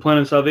the plan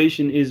of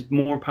salvation is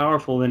more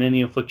powerful than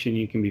any affliction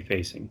you can be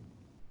facing.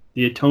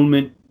 The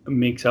atonement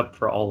makes up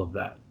for all of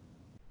that.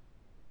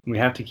 We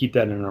have to keep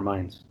that in our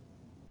minds.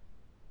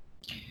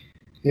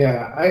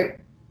 Yeah,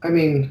 I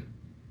mean,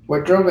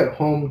 what drove it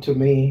home to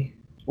me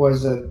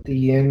was at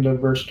the end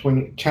of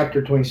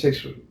chapter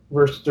 26,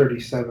 verse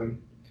 37,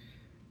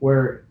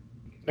 where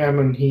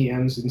he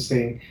ends in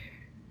saying,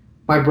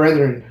 "My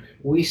brethren,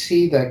 we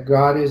see that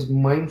God is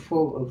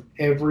mindful of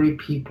every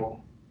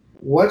people,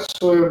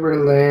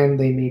 whatsoever land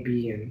they may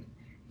be in.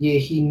 Yea,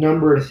 he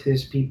numbereth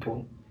his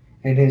people,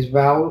 and his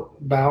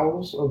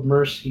bowels of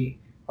mercy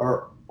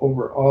are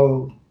over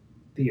all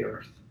the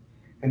earth.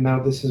 And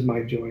now this is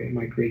my joy and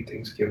my great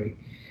thanksgiving."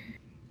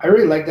 I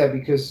really like that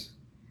because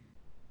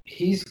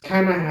he's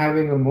kind of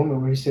having a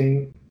moment where he's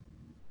saying,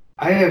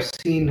 I have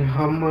seen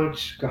how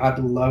much God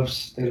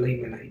loves the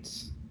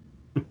Lamanites.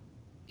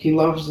 He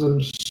loves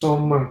them so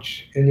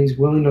much, and he's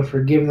willing to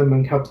forgive them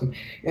and help them.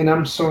 And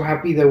I'm so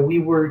happy that we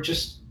were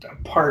just a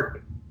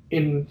part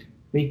in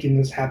making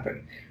this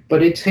happen.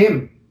 But it's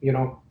him,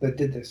 that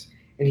did this.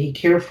 And he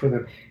cared for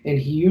them. And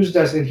he used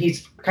us. And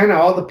he's kind of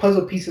all the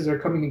puzzle pieces are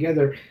coming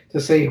together to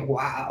say,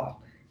 wow,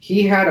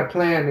 he had a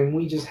plan, and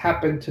we just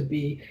happened to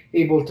be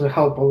able to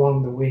help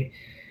along the way.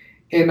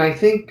 And I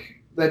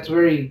think that's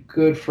very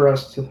good for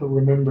us to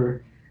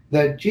remember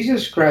that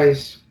Jesus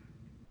Christ,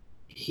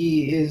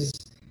 he is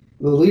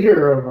the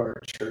leader of our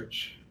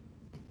church,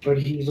 but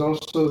he's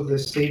also the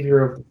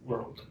savior of the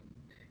world.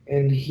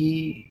 And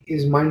he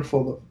is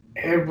mindful of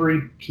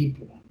every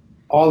people,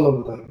 all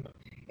of them.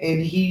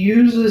 And he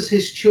uses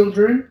his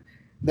children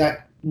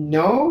that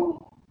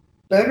know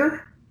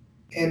better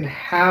and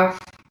have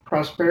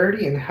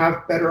prosperity and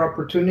have better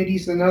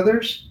opportunities than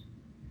others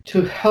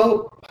to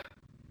help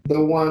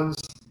the ones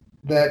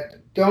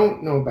that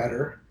don't know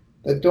better,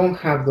 that don't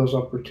have those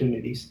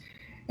opportunities.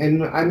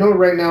 And I know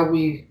right now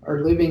we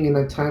are living in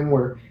a time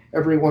where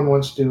everyone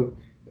wants to,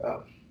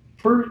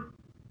 for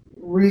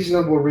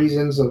reasonable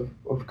reasons of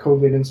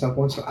COVID and stuff,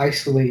 wants to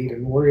isolate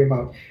and worry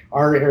about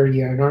our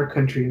area and our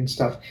country and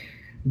stuff.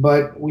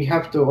 But we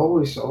have to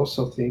always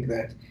also think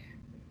that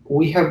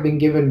we have been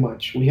given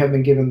much. We have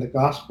been given the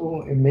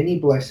gospel and many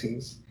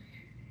blessings.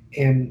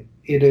 And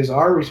it is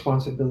our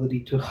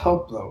responsibility to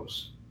help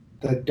those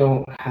that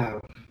don't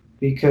have,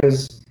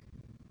 because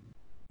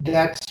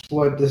that's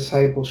what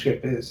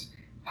discipleship is.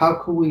 How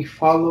could we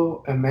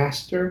follow a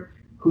master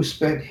who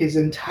spent his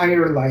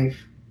entire life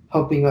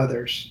helping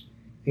others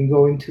and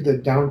going to the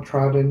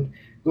downtrodden,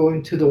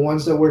 going to the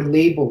ones that were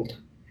labeled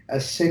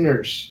as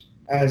sinners,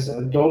 as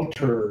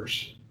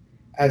adulterers,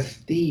 as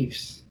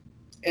thieves,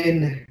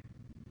 and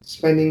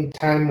spending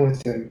time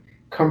with them,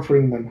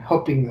 comforting them,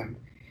 helping them.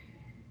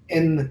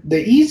 And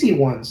the easy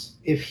ones,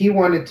 if he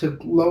wanted to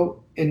gloat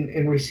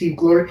and receive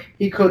glory,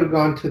 he could have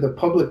gone to the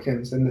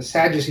publicans and the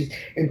Sadducees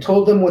and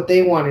told them what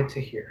they wanted to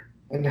hear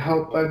and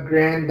help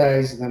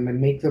aggrandize them and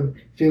make them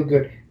feel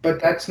good. But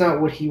that's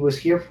not what he was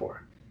here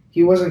for.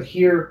 He wasn't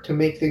here to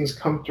make things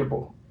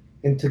comfortable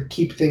and to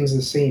keep things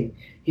the same.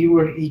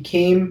 He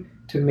came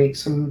to make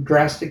some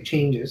drastic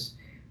changes,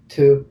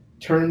 to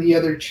turn the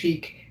other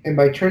cheek, and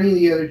by turning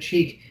the other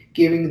cheek,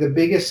 giving the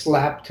biggest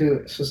slap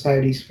to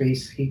society's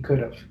face he could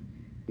have,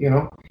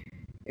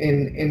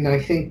 And I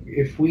think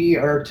if we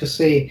are to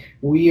say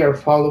we are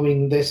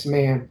following this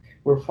man,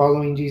 we're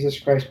following Jesus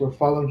Christ, we're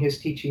following his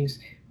teachings,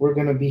 we're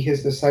going to be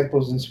his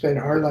disciples and spend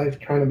our life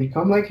trying to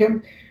become like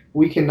him,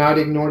 we cannot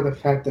ignore the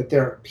fact that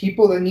there are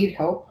people that need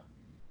help.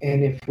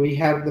 And if we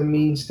have the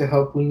means to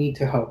help, we need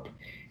to help.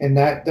 And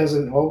that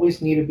doesn't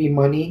always need to be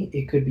money.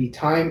 It could be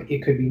time. It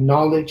could be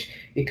knowledge.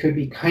 It could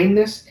be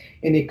kindness.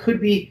 And it could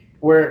be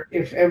where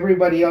if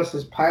everybody else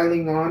is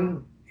piling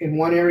on in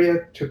one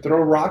area to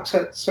throw rocks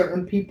at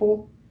certain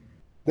people,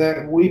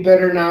 that we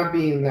better not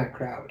be in that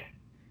crowd.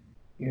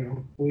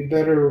 We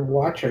better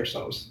watch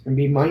ourselves and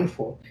be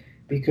mindful,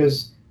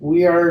 because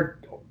we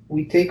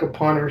take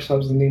upon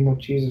ourselves the name of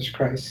Jesus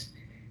Christ.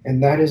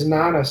 And that is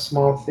not a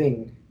small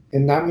thing.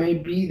 And that may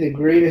be the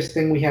greatest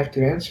thing we have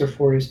to answer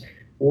for is,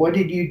 what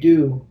did you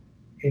do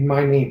in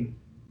my name?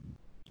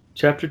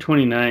 Chapter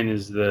 29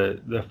 is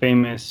the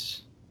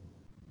famous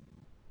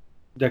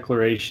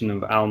declaration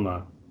of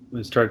Alma.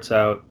 It starts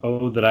out,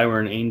 "Oh, that I were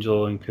an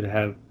angel and could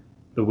have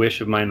the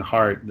wish of mine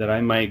heart, that I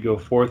might go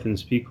forth and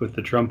speak with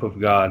the trump of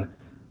God,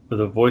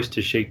 with a voice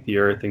to shake the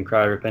earth and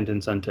cry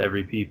repentance unto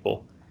every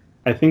people."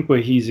 I think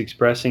what he's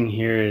expressing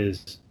here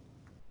is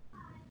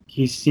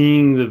he's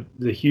seeing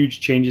the huge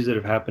changes that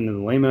have happened in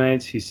the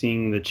Lamanites. He's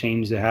seeing the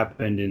change that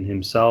happened in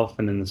himself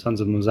and in the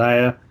sons of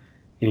Mosiah.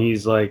 And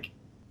he's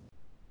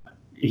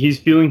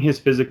feeling his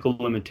physical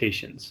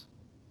limitations.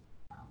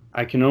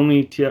 I can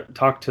only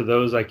talk to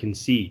those I can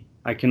see.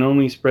 I can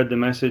only spread the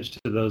message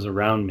to those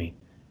around me.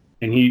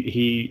 and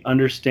he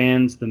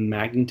understands the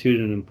magnitude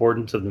and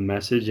importance of the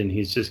message, and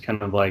he's just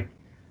kind of like,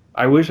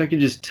 I wish I could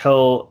just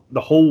tell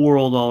the whole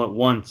world all at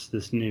once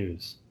this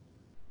news.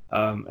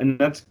 And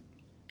that's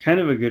kind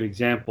of a good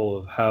example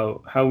of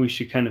how we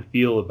should kind of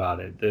feel about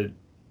it, that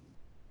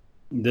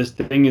this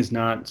thing is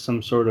not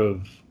some sort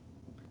of,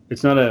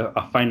 it's not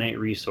a finite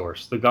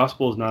resource. The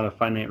gospel is not a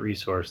finite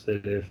resource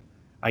that if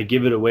I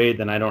give it away,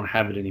 then I don't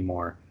have it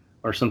anymore,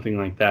 or something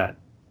like that.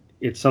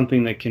 It's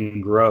something that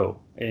can grow,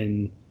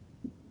 and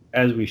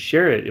as we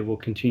share it, it will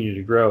continue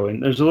to grow.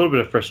 And there's a little bit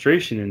of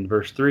frustration in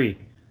verse 3.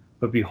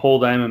 But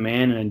behold, I am a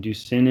man, and I do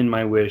sin in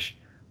my wish,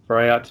 for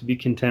I ought to be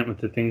content with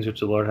the things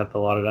which the Lord hath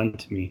allotted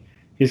unto me.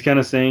 He's kind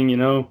of saying,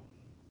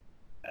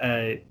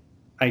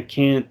 I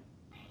can't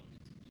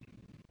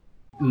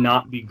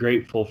not be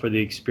grateful for the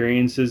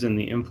experiences and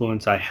the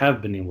influence I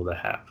have been able to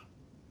have.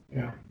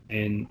 Yeah.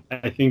 And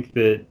I think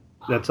that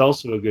that's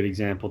also a good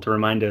example to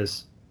remind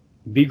us,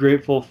 be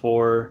grateful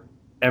for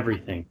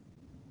everything,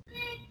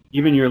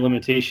 even your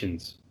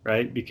limitations,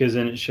 right? Because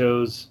then it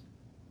shows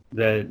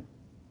that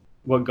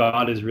what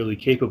God is really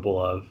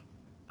capable of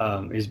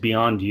is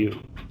beyond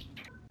you.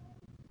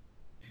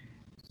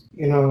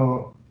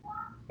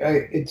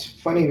 It's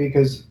funny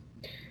because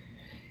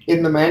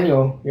in the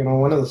manual,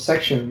 one of the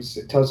sections,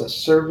 it tells us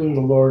serving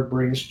the Lord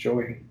brings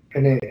joy.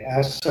 And it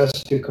asks us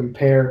to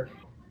compare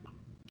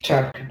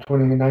chapter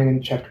 29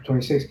 and chapter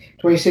 26.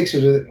 26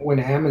 is when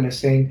Ammon is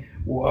saying,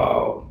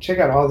 whoa, check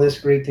out all this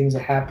great things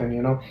that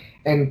happen,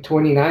 And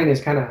 29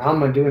 is kind of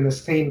Alma doing the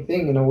same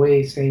thing in a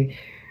way, saying,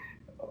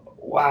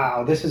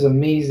 wow, this is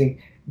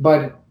amazing.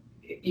 But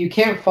you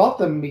can't fault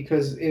them,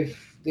 because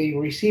if they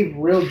receive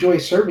real joy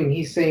serving,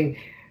 he's saying,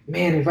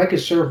 man, if I could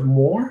serve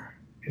more,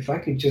 if I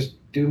could just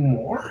do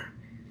more.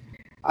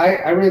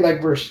 I really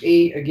like verse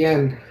 8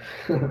 again.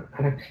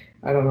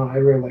 I don't know, I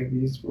really like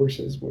these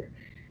verses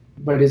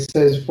but it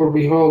says, for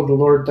behold, the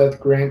Lord doth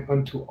grant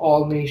unto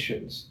all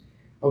nations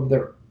of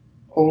their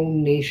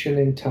own nation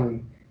and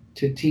tongue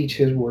to teach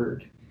his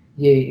word,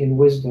 yea, in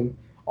wisdom,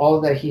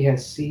 all that he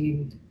has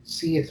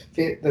seeth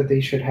fit that they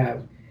should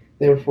have.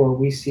 Therefore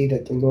we see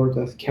that the Lord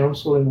doth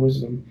counsel in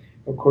wisdom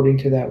according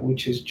to that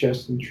which is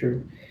just and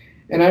true.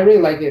 And I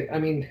really like it. I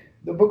mean,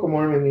 the Book of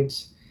Mormon,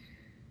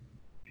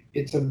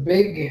 it's a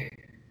big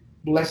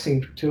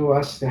blessing to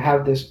us to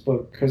have this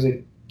book, because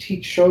it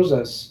shows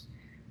us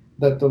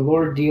that the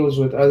Lord deals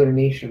with other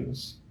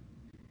nations.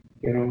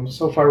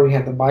 So far we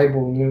had the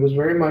Bible, and it was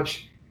very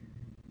much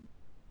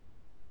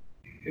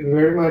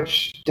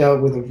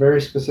dealt with a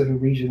very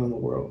specific region of the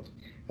world.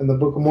 And the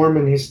Book of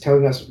Mormon is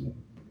telling us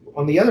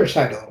on the other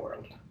side of the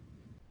world,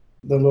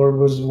 the Lord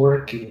was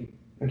working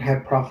and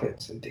had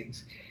prophets and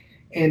things.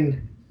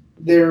 And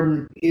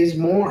there is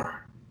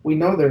more. We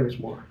know there is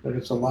more.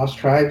 There's the lost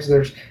tribes.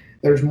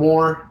 There's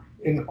more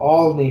in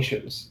all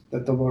nations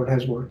that the Lord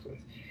has worked with.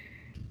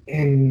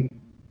 And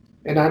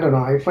I don't know,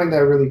 I find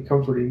that really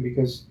comforting,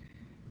 because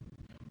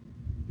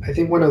I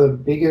think one of the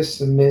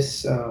biggest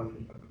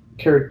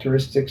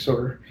characteristics,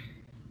 or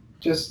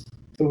just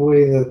the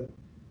way that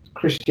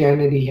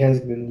Christianity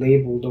has been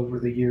labeled over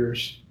the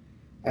years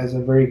as a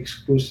very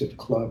exclusive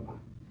club.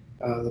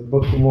 The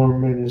Book of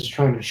Mormon is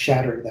trying to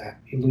shatter that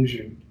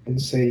illusion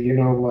and say, you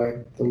know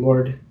what, the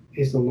Lord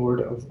is the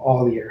Lord of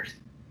all the earth,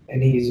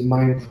 and he is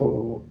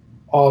mindful of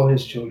all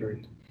his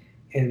children.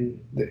 And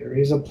there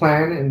is a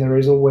plan and there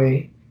is a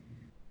way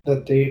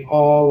that they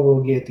all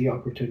will get the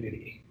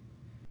opportunity.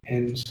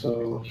 And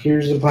so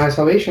here's the plan of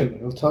salvation.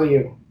 It'll tell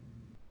you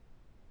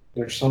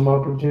there's some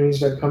opportunities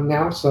that come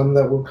now, some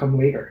that will come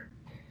later.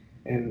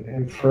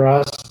 And for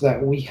us that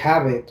we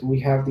have it, we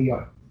have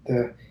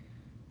the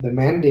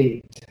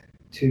mandate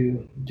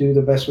to do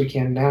the best we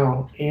can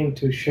now, and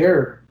to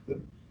share the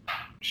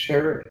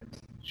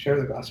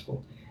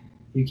gospel.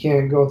 You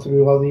can't go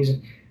through all these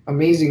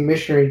amazing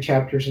missionary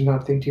chapters and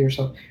not think to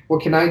yourself,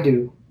 what can I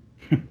do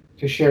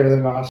to share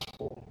the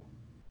gospel?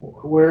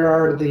 Where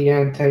are the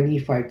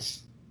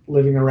anti-Nephites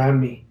living around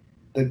me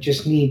that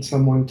just need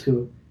someone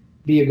to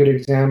be a good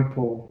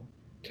example,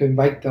 to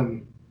invite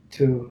them,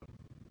 to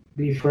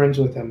be friends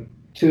with them,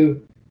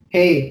 to,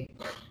 hey,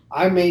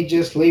 I may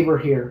just labor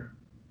here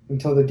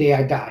until the day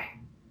I die,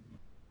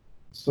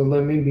 so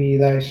let me be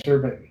thy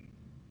servant.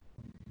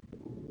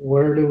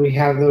 Where do we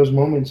have those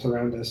moments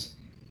around us?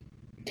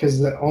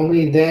 Because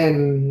only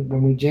then,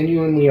 when we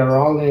genuinely are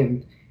all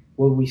in,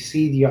 will we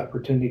see the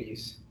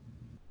opportunities.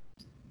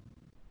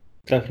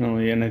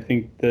 Definitely, and I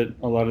think that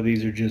a lot of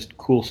these are just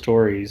cool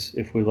stories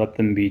if we let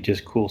them be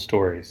just cool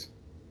stories.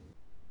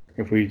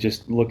 If we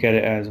just look at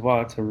it as,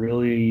 wow, it's a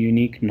really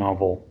unique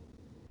novel,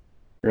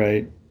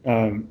 right?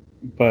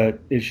 But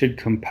it should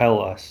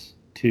compel us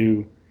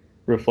to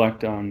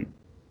reflect on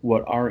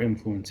what our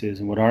influence is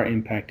and what our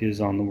impact is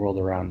on the world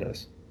around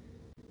us.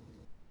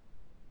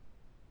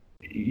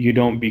 You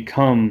don't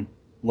become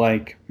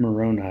like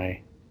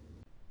Moroni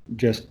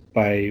just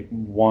by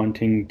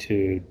wanting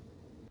to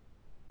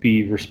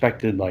be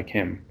respected like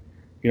him.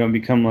 You don't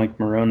become like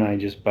Moroni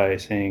just by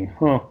saying,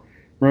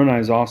 Moroni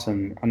is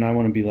awesome and I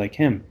want to be like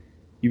him.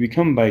 You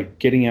become by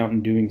getting out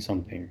and doing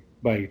something,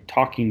 by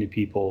talking to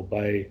people,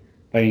 by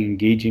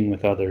engaging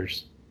with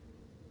others.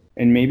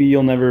 And maybe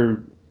you'll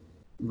never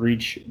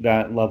reach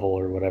that level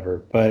or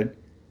whatever, but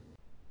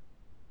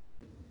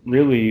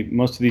really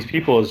most of these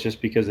people is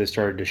just because they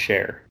started to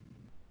share.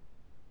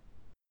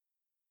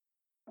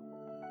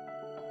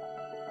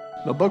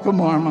 The Book of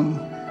Mormon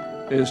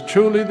is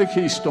truly the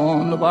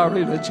keystone of our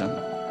religion,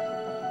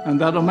 and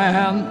that a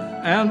man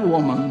and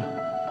woman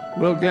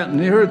will get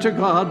nearer to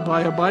God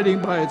by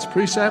abiding by its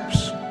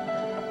precepts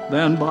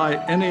than by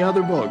any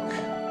other book.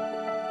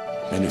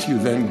 And if you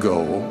then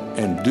go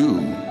and do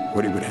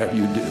what he would have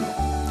you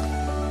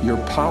do, your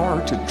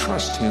power to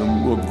trust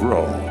him will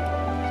grow,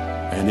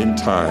 and in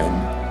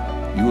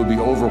time you will be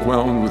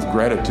overwhelmed with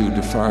gratitude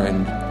to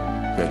find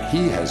that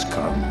he has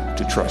come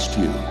to trust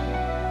you.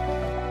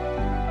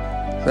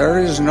 There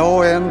is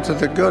no end to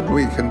the good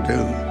we can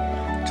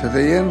do, to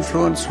the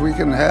influence we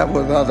can have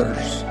with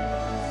others.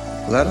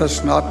 Let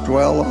us not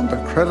dwell on the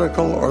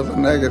critical or the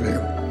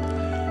negative.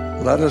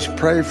 Let us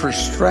pray for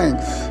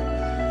strength.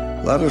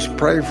 Let us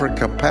pray for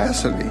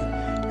capacity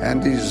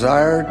and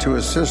desire to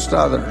assist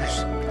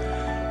others.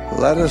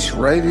 Let us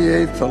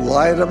radiate the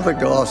light of the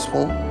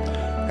gospel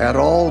at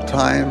all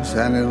times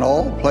and in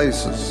all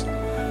places,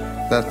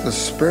 that the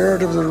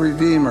Spirit of the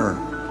Redeemer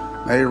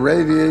may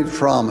radiate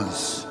from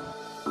us.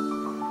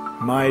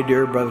 My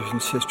dear brothers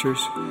and sisters,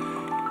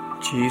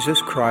 Jesus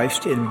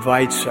Christ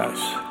invites us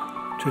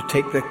to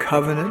take the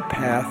covenant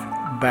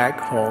path back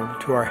home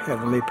to our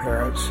heavenly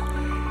parents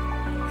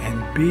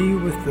and be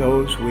with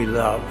those we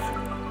love.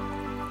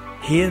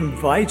 He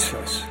invites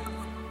us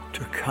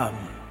to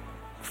come,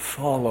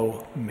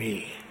 follow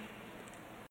me.